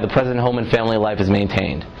 whereby the present home and family life is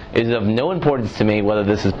maintained. It is of no importance to me whether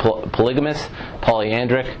this is polygamous,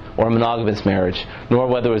 polyandric, or a monogamous marriage, nor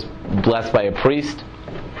whether it was blessed by a priest,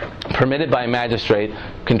 permitted by a magistrate,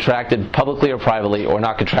 contracted publicly or privately, or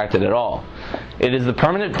not contracted at all. It is the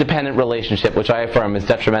permanent dependent relationship which I affirm is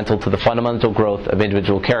detrimental to the fundamental growth of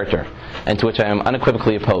individual character, and to which I am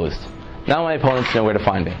unequivocally opposed. Now my opponents know where to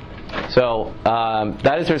find me. So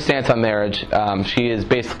that is her stance on marriage. She is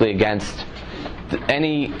basically against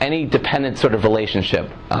any dependent sort of relationship,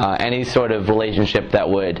 any sort of relationship that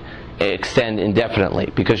would extend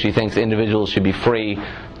indefinitely, because she thinks individuals should be free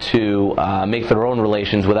to make their own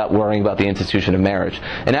relations without worrying about the institution of marriage.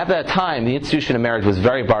 And at that time, the institution of marriage was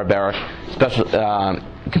very barbaric, especially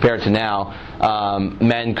compared to now.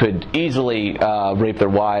 Men could easily rape their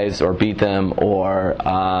wives or beat them or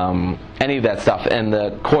any of that stuff, and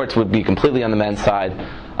the courts would be completely on the men's side.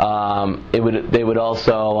 They would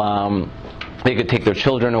also They could take their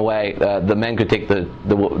children away. The men could take the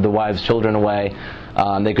wives' children away.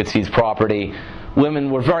 They could seize property.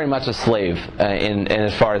 Women were very much a slave in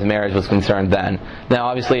as far as marriage was concerned then. Now,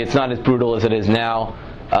 obviously, it's not as brutal as it is now.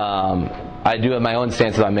 I do have my own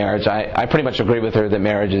stance on marriage. I pretty much agree with her that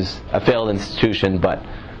marriage is a failed institution, but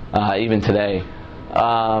even today.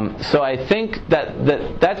 So I think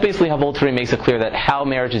that's basically how Voltairine makes it clear that how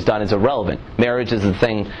marriage is done is irrelevant. Marriage is the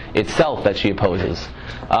thing itself that she opposes.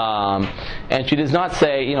 And she does not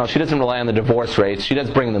say, she doesn't rely on the divorce rates. She does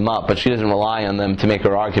bring them up, but she doesn't rely on them to make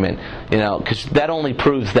her argument, because that only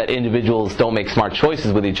proves that individuals don't make smart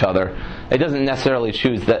choices with each other. It doesn't necessarily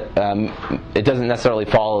it doesn't necessarily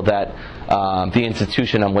follow that the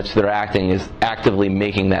institution on which they're acting is actively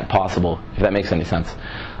making that possible, if that makes any sense.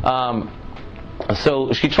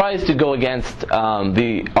 So she tries to go against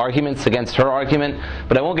the arguments against her argument,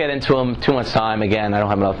 but I won't get into them too much time. Again, I don't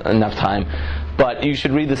have enough time. But you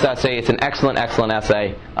should read this essay. It's an excellent, excellent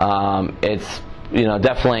essay. It's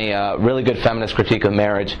definitely a really good feminist critique of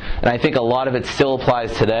marriage, and I think a lot of it still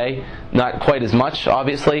applies today. Not quite as much,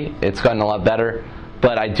 obviously. It's gotten a lot better.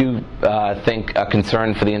 But I do think a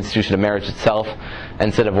concern for the institution of marriage itself,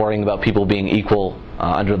 instead of worrying about people being equal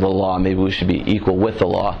under the law, maybe we should be equal with the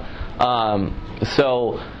law.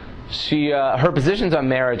 So her positions on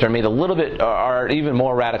marriage are made are even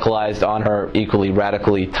more radicalized on her equally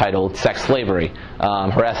radically titled Sex Slavery,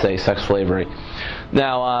 her essay, Sex Slavery.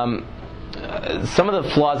 Now, some of the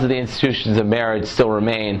flaws of the institutions of marriage still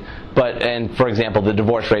remain, and for example, the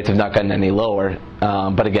divorce rates have not gotten any lower,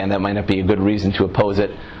 but again, that might not be a good reason to oppose it.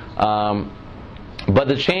 But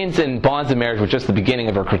the chains and bonds of marriage were just the beginning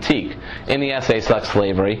of her critique. In the essay, Sex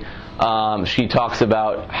Slavery, she talks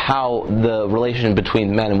about how the relation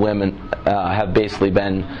between men and women have basically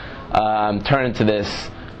been turned into this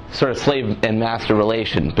sort of slave and master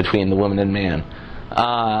relation between the woman and man.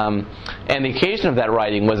 And the occasion of that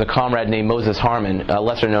writing was a comrade named Moses Harman, a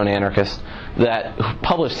lesser-known anarchist, that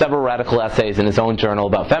published several radical essays in his own journal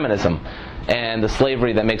about feminism and the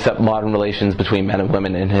slavery that makes up modern relations between men and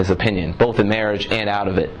women, in his opinion, both in marriage and out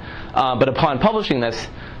of it. But upon publishing this,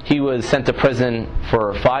 he was sent to prison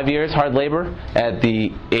for 5 years, hard labor, at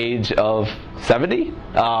the age of 70.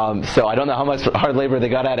 So I don't know how much hard labor they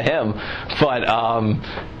got out of him, but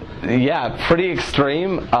yeah, pretty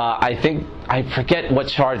extreme. I forget what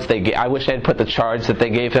charge they gave. I wish I had put the charge that they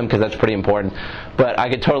gave him, because that's pretty important. But I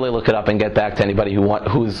could totally look it up and get back to anybody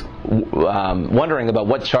who's wondering about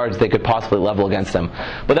what charge they could possibly level against him.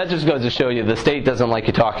 But that just goes to show you the state doesn't like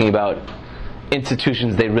you talking about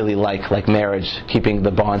institutions they really like marriage, keeping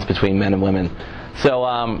the bonds between men and women. So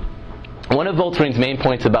one of Voltairine's main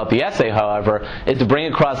points about the essay, however, is to bring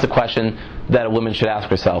across the question that a woman should ask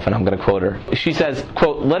herself, and I'm going to quote her. She says,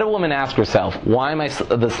 quote, "Let a woman ask herself, why am I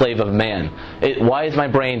the slave of man? Why is my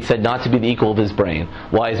brain said not to be the equal of his brain?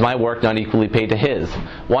 Why is my work not equally paid to his?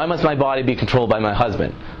 Why must my body be controlled by my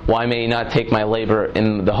husband? Why may he not take my labor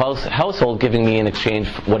in the household, giving me in exchange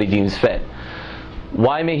what he deems fit?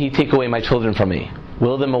 Why may he take away my children from me?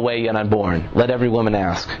 Will them away yet unborn? Let every woman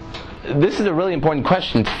ask." This is a really important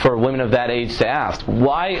question for women of that age to ask.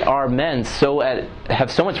 Why are men have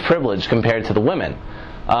so much privilege compared to the women?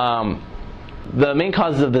 The main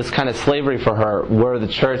causes of this kind of slavery for her were the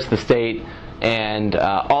church, the state, and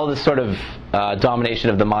all this sort of domination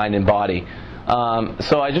of the mind and body.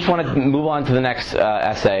 So I just want to move on to the next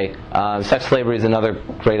essay. Sex Slavery is another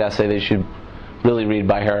great essay that you should really read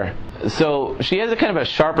by her. So she has a kind of a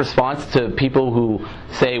sharp response to people who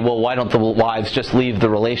say, well, why don't the wives just leave the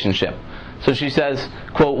relationship? So she says,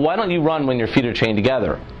 quote, "Why don't you run when your feet are chained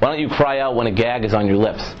together? Why don't you cry out when a gag is on your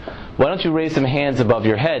lips? Why don't you raise some hands above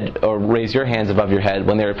your head, or raise your hands above your head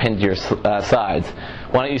when they are pinned to your sides?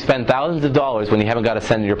 Why don't you spend thousands of dollars when you haven't got a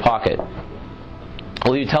cent in your pocket?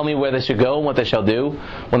 Will you tell me where they should go and what they shall do,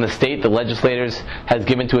 when the state, the legislators, has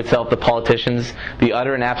given to itself, the politicians, the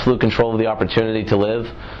utter and absolute control of the opportunity to live?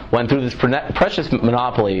 When through this precious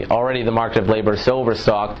monopoly, already the market of labor is so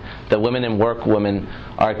overstocked that women and workwomen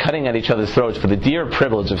are cutting at each other's throats for the dear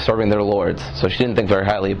privilege of serving their lords." So she didn't think very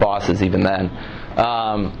highly of bosses even then.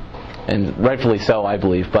 And rightfully so, I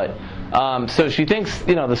believe. But so she thinks,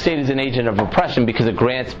 the state is an agent of oppression because it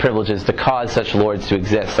grants privileges to cause such lords to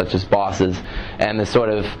exist, such as bosses, and the sort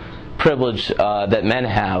of privilege that men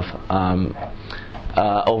have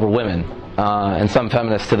over women. And some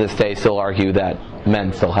feminists to this day still argue that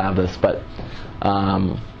men still have this. But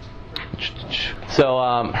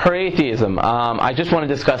so her atheism. I just want to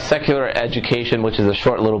discuss secular education, which is a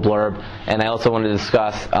short little blurb, and I also want to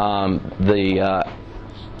discuss the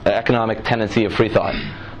economic tendency of Freethought.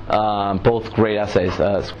 Both great essays.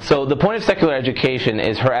 So the point of secular education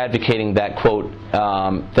is her advocating that, quote,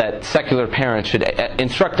 that secular parents should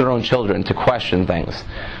instruct their own children to question things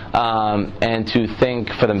and to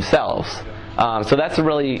think for themselves. So that's a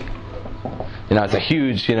really, it's a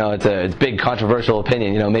huge, it's a big controversial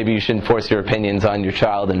opinion. Maybe you shouldn't force your opinions on your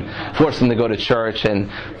child and force them to go to church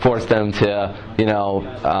and force them to,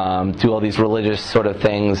 do all these religious sort of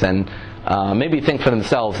things, and maybe think for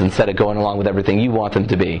themselves instead of going along with everything you want them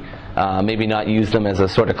to be. Maybe not use them as a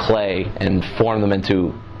sort of clay and form them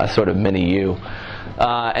into a sort of mini you.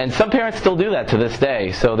 And some parents still do that to this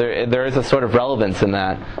day, so there is a sort of relevance in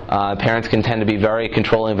that. Parents can tend to be very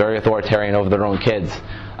controlling, very authoritarian over their own kids.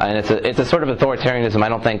 And it's a sort of authoritarianism I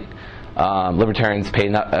don't think libertarians pay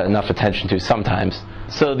enough attention to sometimes.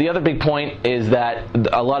 So the other big point is that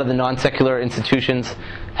a lot of the non-secular institutions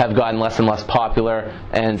have gotten less and less popular,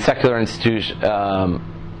 and secular institutions,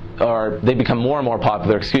 they become more and more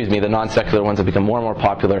popular, the non-secular ones have become more and more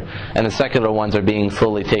popular, and the secular ones are being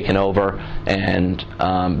slowly taken over, and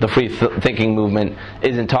the free thinking movement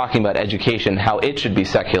isn't talking about education, how it should be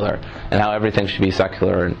secular, and how everything should be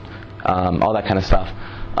secular, and all that kind of stuff.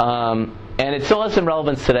 And it still has some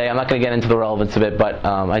relevance today. I'm not going to get into the relevance of it, but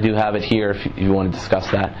I do have it here if you want to discuss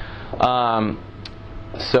that.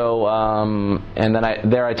 And then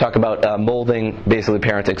I talk about molding, basically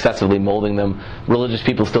parents excessively molding them. Religious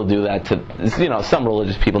people still do that to, some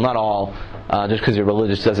religious people, not all. Just because you're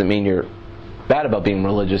religious doesn't mean you're bad about being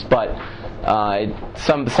religious, but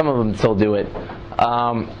some of them still do it.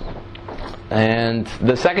 And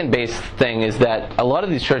the second base thing is that a lot of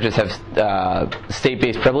these churches have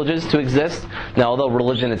state-based privileges to exist. Now, although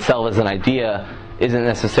religion itself as an idea isn't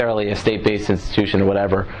necessarily a state-based institution or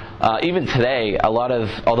whatever, even today,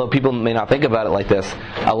 although people may not think about it like this,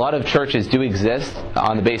 a lot of churches do exist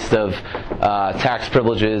on the basis of tax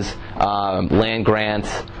privileges, land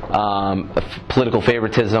grants, political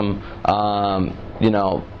favoritism,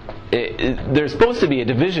 there's supposed to be a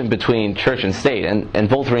division between church and state, and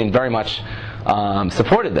Voltairine very much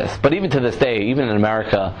supported this. But even to this day, even in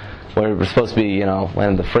America, where we're supposed to be, land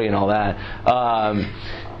of the free and all that,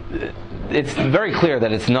 it's very clear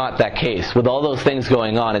that it's not that case. With all those things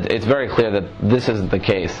going on, it's very clear that this isn't the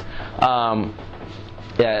case.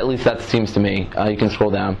 At least that seems to me. You can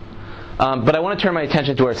scroll down. But I want to turn my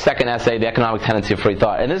attention to our second essay, The Economic Tendency of Free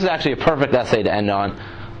Thought. And this is actually a perfect essay to end on.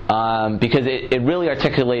 Because it really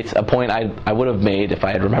articulates a point I would have made if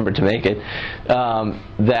I had remembered to make it,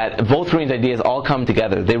 that Voltairine's ideas all come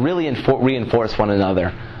together. They really reinforce one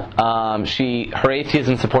another. Her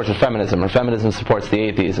atheism supports her feminism supports the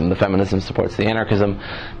atheism, the feminism supports the anarchism.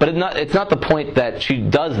 But it's not the point that she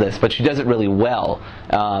does this, but she does it really well.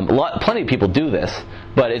 Plenty of people do this,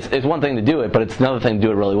 but it's one thing to do it, but it's another thing to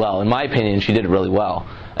do it really well. In my opinion, she did it really well,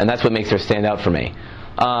 and that's what makes her stand out for me.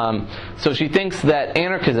 So she thinks that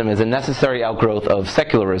anarchism is a necessary outgrowth of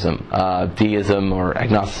secularism, deism or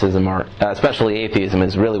agnosticism, or especially atheism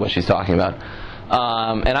is really what she's talking about.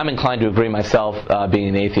 And I'm inclined to agree myself, being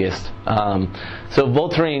an atheist. So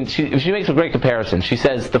Voltairine, she makes a great comparison. She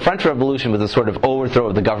says the French Revolution was a sort of overthrow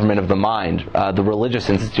of the government of the mind, the religious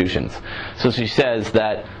institutions. So she says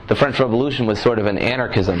that the French Revolution was sort of an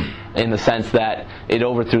anarchism in the sense that it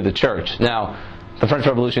overthrew the church. Now, the French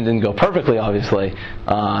Revolution didn't go perfectly, obviously,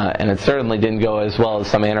 and it certainly didn't go as well as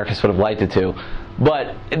some anarchists would have liked it to.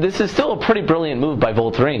 But this is still a pretty brilliant move by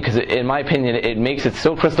Voltairine, because in my opinion, it makes it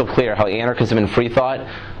so crystal clear how anarchism and free thought,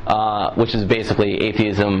 which is basically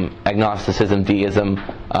atheism, agnosticism, deism,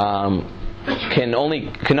 can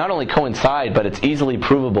not only coincide, but it's easily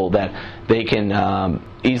provable that they can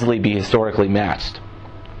easily be historically matched.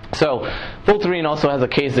 So Voltairine also has a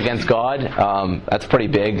case against God. That's pretty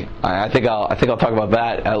big. I think I'll talk about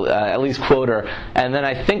that. At least quote her, and then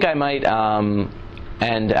I think I might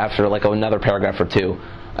end after another paragraph or two,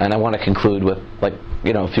 and I want to conclude with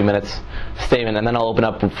a few minutes statement, and then I'll open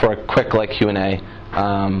up for a quick Q&A.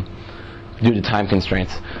 Due to time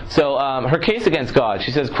constraints. So her case against God,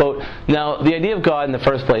 she says, quote, "Now the idea of God in the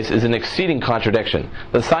first place is an exceeding contradiction.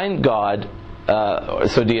 The sign God,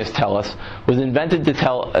 so deists tell us, was invented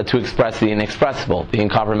to express the inexpressible, the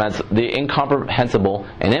incomprehensible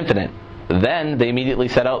and infinite. Then they immediately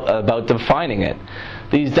set out about defining it.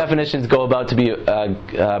 These definitions go about to be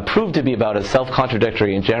proved to be about as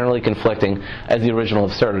self-contradictory and generally conflicting as the original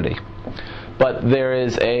absurdity. but there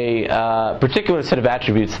is a particular set of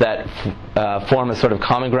attributes that form a sort of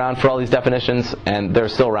common ground for all these definitions, and they're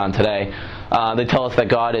still around today. They tell us that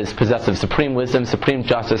God is possessed of supreme wisdom, supreme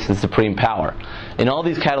justice, and supreme power. In all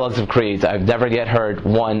these catalogs of creeds, I've never yet heard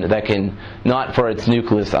one that can, not for its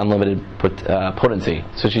nucleus, unlimited potency.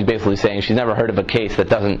 So she's basically saying she's never heard of a case that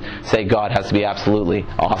doesn't say God has to be absolutely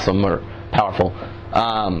awesome or powerful.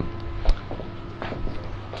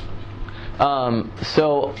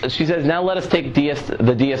 So she says, now let us take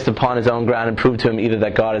the deist upon his own ground and prove to him either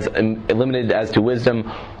that God is limited as to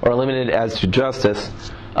wisdom, or limited as to justice,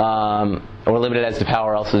 or limited as to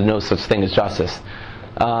power, else there's no such thing as justice.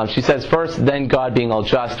 She says, first, then God, being all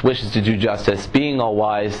just, wishes to do justice. Being all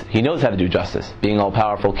wise, he knows how to do justice. Being all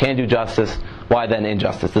powerful, can do justice. Why then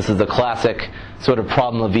injustice? This is a classic sort of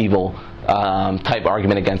problem of evil type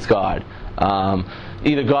argument against God.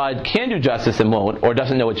 Either God can do justice and won't, or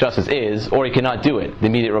doesn't know what justice is, or he cannot do it. The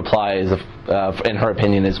immediate reply is, in her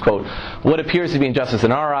opinion, is, quote, what appears to be injustice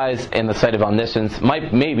in our eyes, in the sight of omniscience,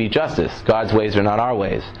 may be justice. God's ways are not our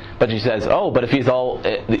ways. But she says, but if he's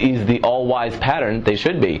the all-wise pattern, they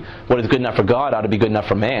should be. What is good enough for God ought to be good enough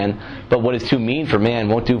for man, but what is too mean for man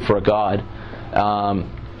won't do for a God.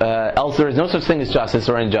 Else there is no such thing as justice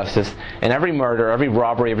or injustice, and every murder, every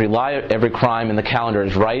robbery, every lie, every crime in the calendar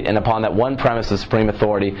is right, and upon that one premise of supreme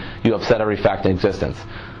authority, you upset every fact in existence.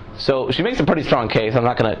 So she makes a pretty strong case. I'm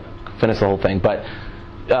not going to finish the whole thing, but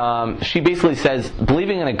she basically says,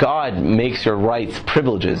 believing in a God makes your rights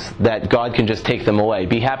privileges, that God can just take them away.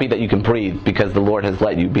 Be happy that you can breathe because the Lord has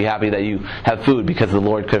let you. Be happy that you have food because the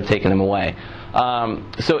Lord could have taken them away.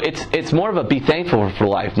 So it's more of a be thankful for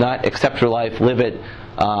life, not accept your life, live it,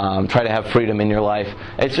 try to have freedom in your life.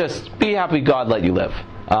 It's just be happy God let you live.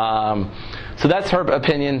 So that's her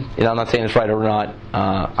opinion. I'm not saying it's right or not.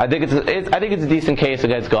 I think it's a decent case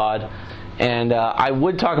against God. And I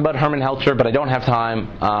would talk about Hermann Helcher, but I don't have time.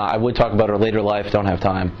 I would talk about her later life, don't have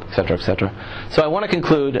time, etc., etc. So I want to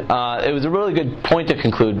conclude. It was a really good point to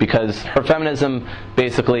conclude, because her feminism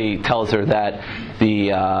basically tells her that the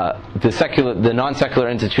non-secular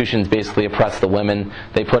institutions basically oppress the women.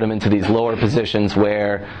 They put them into these lower positions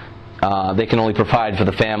where they can only provide for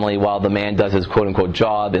the family while the man does his quote-unquote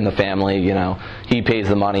job in the family. He pays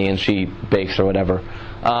the money and she bakes or whatever.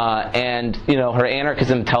 And her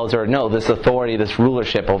anarchism tells her, no, this authority, this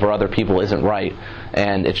rulership over other people isn't right,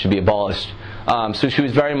 and it should be abolished. So she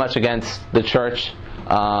was very much against the church.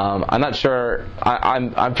 I'm not sure.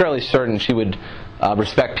 I'm fairly certain she would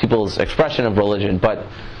respect people's expression of religion, but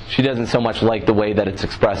she doesn't so much like the way that it's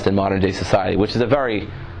expressed in modern day society, which is a very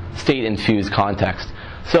state-infused context.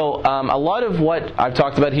 So a lot of what I've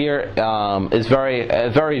talked about here is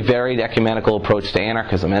a very varied ecumenical approach to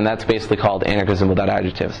anarchism, and that's basically called anarchism without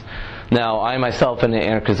adjectives. Now, I myself am an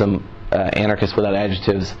anarchist without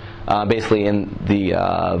adjectives, basically in the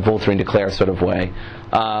Voltairine de Cleyre sort of way.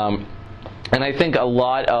 And I think a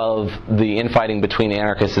lot of the infighting between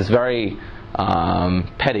anarchists is very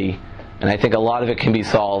petty, and I think a lot of it can be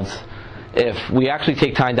solved if we actually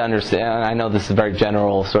take time to understand. I know this is a very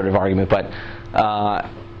general sort of argument, but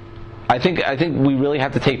I think we really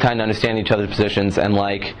have to take time to understand each other's positions. And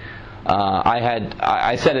I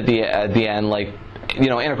said at the end,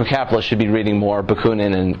 anarcho-capitalists should be reading more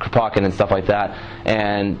Bakunin and Kropotkin and stuff like that,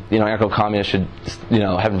 and anarcho-communists should,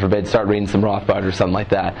 heaven forbid, start reading some Rothbard or something like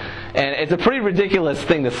that. And it's a pretty ridiculous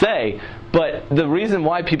thing to say, but the reason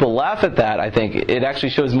why people laugh at that, I think, it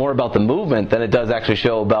actually shows more about the movement than it does actually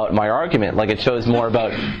show about my argument. It shows more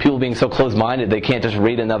about people being so close-minded they can't just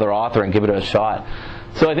read another author and give it a shot.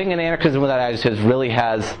 So I think an anarchism without adjectives really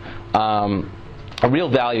has a real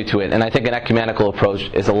value to it, and I think an ecumenical approach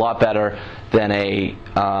is a lot better than a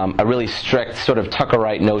really strict sort of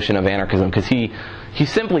Tuckerite notion of anarchism, because he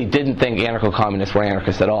simply didn't think anarcho-communists were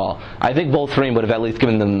anarchists at all. I think Voltairine would have at least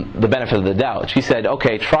given them the benefit of the doubt. She said,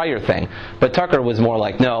 okay, try your thing. But Tucker was more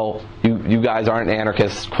like, no, you guys aren't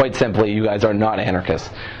anarchists. Quite simply, you guys are not anarchists.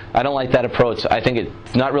 I don't like that approach. I think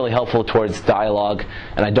it's not really helpful towards dialogue,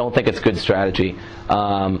 and I don't think it's good strategy.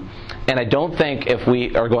 And I don't think if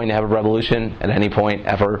we are going to have a revolution at any point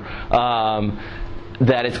ever,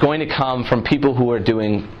 that it's going to come from people who are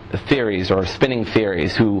doing theories or spinning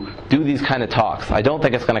theories, who do these kind of talks. I don't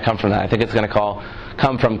think it's going to come from that. I think it's going to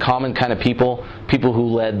come from common kind of people who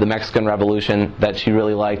led the Mexican Revolution that she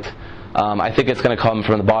really liked. I think it's going to come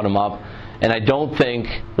from the bottom up. And I don't think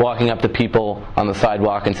walking up to people on the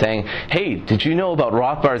sidewalk and saying, hey, did you know about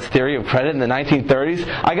Rothbard's theory of credit in the 1930s?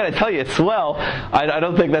 I got to tell you, it's swell. I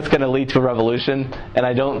don't think that's going to lead to a revolution, and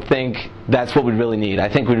I don't think that's what we really need. I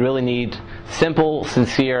think we really need simple,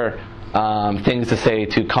 sincere things to say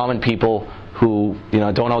to common people who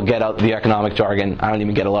don't all get out the economic jargon. I don't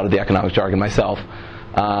even get a lot of the economic jargon myself.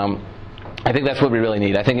 I think that's what we really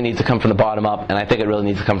need. I think it needs to come from the bottom up, and I think it really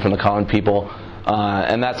needs to come from the common people.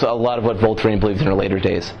 And that's a lot of what Voltairine believed in her later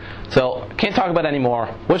days. So, can't talk about it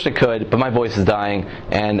anymore. Wish I could, but my voice is dying,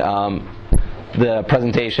 and the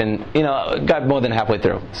presentation, got more than halfway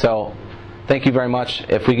through. So, thank you very much.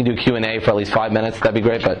 If we can do Q&A for at least 5 minutes, that'd be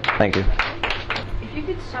great, but thank you. If you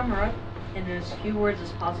could sum her up in as few words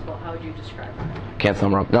as possible, how would you describe her? Can't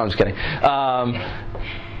sum her up. No, I'm just kidding.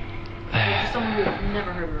 Someone who's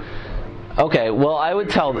never heard of her before. Okay, well, I would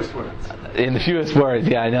tell in the fewest words.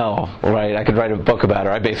 Yeah, I know, right? I could write a book about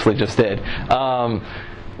her. I basically just did.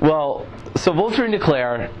 Well, so Voltairine de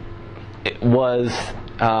Cleyre was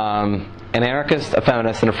an anarchist, a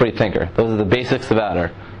feminist, and a free thinker. Those are the basics about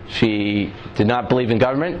her. She did not believe in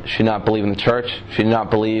government. She did not believe in the church. She did not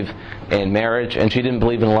believe in marriage, and she didn't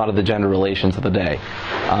believe in a lot of the gender relations of the day.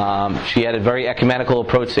 She had a very ecumenical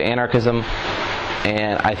approach to anarchism,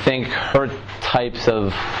 and I think her types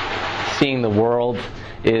of seeing the world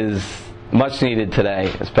is much needed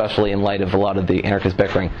today, especially in light of a lot of the anarchist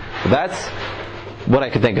bickering. But that's what I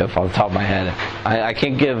could think of off the top of my head. I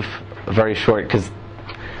can't give a very short, because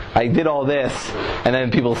I did all this, and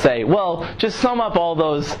then people say, well, just sum up all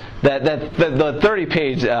those, the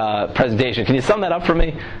 30-page presentation. Can you sum that up for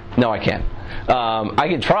me? No, I can't. I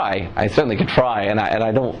can try. I certainly could try, and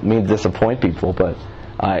I don't mean to disappoint people, but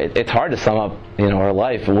it's hard to sum up our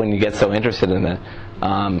life when you get so interested in it.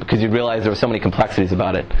 Because you realize there were so many complexities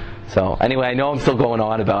about it. So anyway, I know I'm still going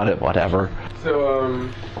on about it, whatever. So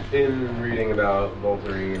in reading about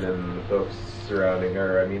Voltairine and the folks surrounding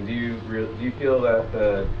her, I mean, do you feel that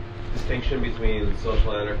the distinction between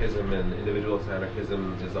social anarchism and individualist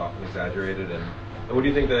anarchism is often exaggerated? And what do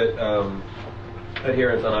you think that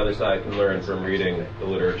adherents on either side can learn from reading the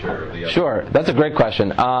literature of the other? Sure, that's a great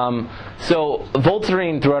question. So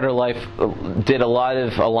Voltairine, throughout her life, did a lot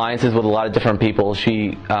of alliances with a lot of different people.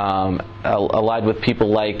 She allied with people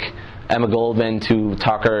like Emma Goldman, to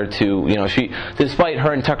Tucker, to she, despite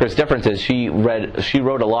her and Tucker's differences, she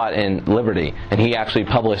wrote a lot in Liberty, and he actually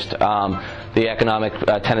published the economic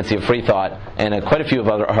tendency of Freethought and quite a few of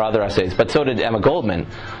her other essays. But so did Emma Goldman.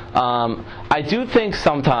 I do think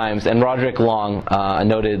sometimes, and Roderick Long, a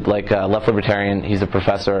noted left libertarian, he's a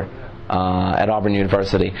professor at Auburn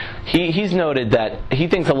University, he's noted that he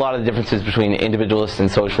thinks a lot of the differences between individualists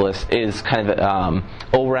and socialists is kind of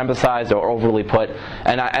overemphasized or overly put.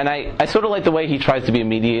 And I sort of like the way he tries to be a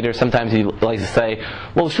mediator. Sometimes he likes to say,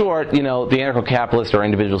 well, sure, the anarcho-capitalists or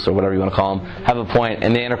individualists or whatever you want to call them have a point,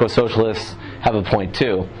 and the anarcho-socialists have a point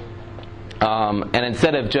too. And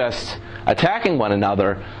instead of just attacking one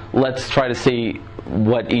another, let's try to see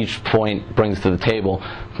what each point brings to the table.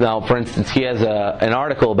 Now, for instance, he has an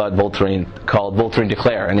article about Voltairine called Voltairine de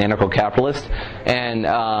Cleyre, an anarcho-capitalist, and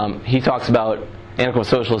he talks about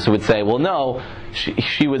anarcho-socialists who would say, well, no,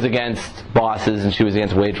 she was against bosses and she was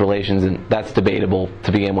against wage relations, and that's debatable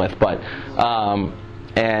to begin with, but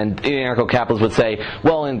and anarcho-capitalists would say,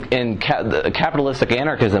 well, in capitalistic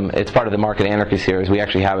anarchism, it's part of the Market Anarchy series. We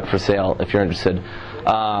actually have it for sale if you're interested.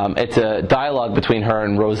 It's a dialogue between her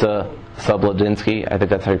and Rosa Sublodinsky, I think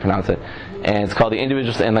that's how you pronounce it, and it's called The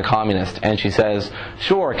Individualist and the Communist. And she says,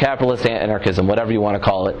 sure, capitalist anarchism, whatever you want to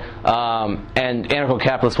call it. And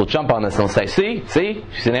anarcho-capitalists will jump on this and they'll say, see,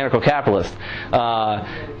 she's an anarcho-capitalist.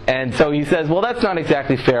 And so he says, well, that's not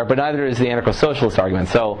exactly fair, but neither is the anarcho-socialist argument.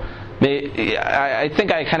 So I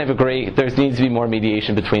think I kind of agree. There needs to be more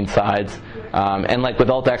mediation between sides. And like with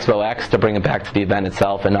AltExpo X, to bring it back to the event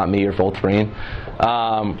itself and not me or Voltairine,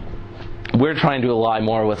 we're trying to ally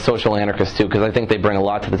more with social anarchists too, because I think they bring a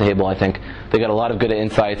lot to the table. I think they got a lot of good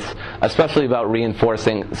insights, especially about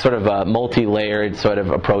reinforcing sort of a multi-layered sort of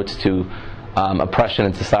approach to oppression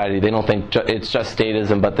in society. They don't think it's just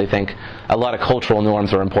statism, but they think a lot of cultural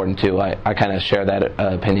norms are important too. I kind of share that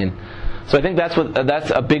opinion. So I think that's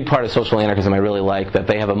a big part of social anarchism I really like, that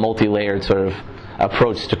they have a multi-layered sort of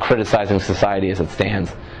approach to criticizing society as it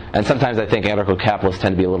stands. And sometimes I think anarcho-capitalists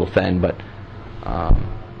tend to be a little thin, but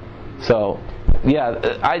so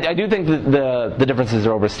yeah, I do think that the differences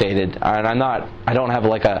are overstated, and I don't have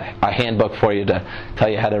like a handbook for you to tell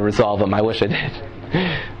you how to resolve them. I wish I did.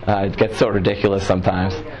 It gets so ridiculous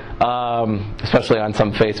sometimes, especially on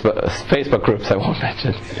some Facebook groups I won't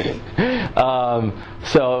mention.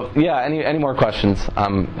 So yeah, any more questions?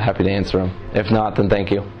 I'm happy to answer them. If not, then thank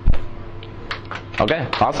you. Okay,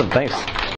 awesome, thanks.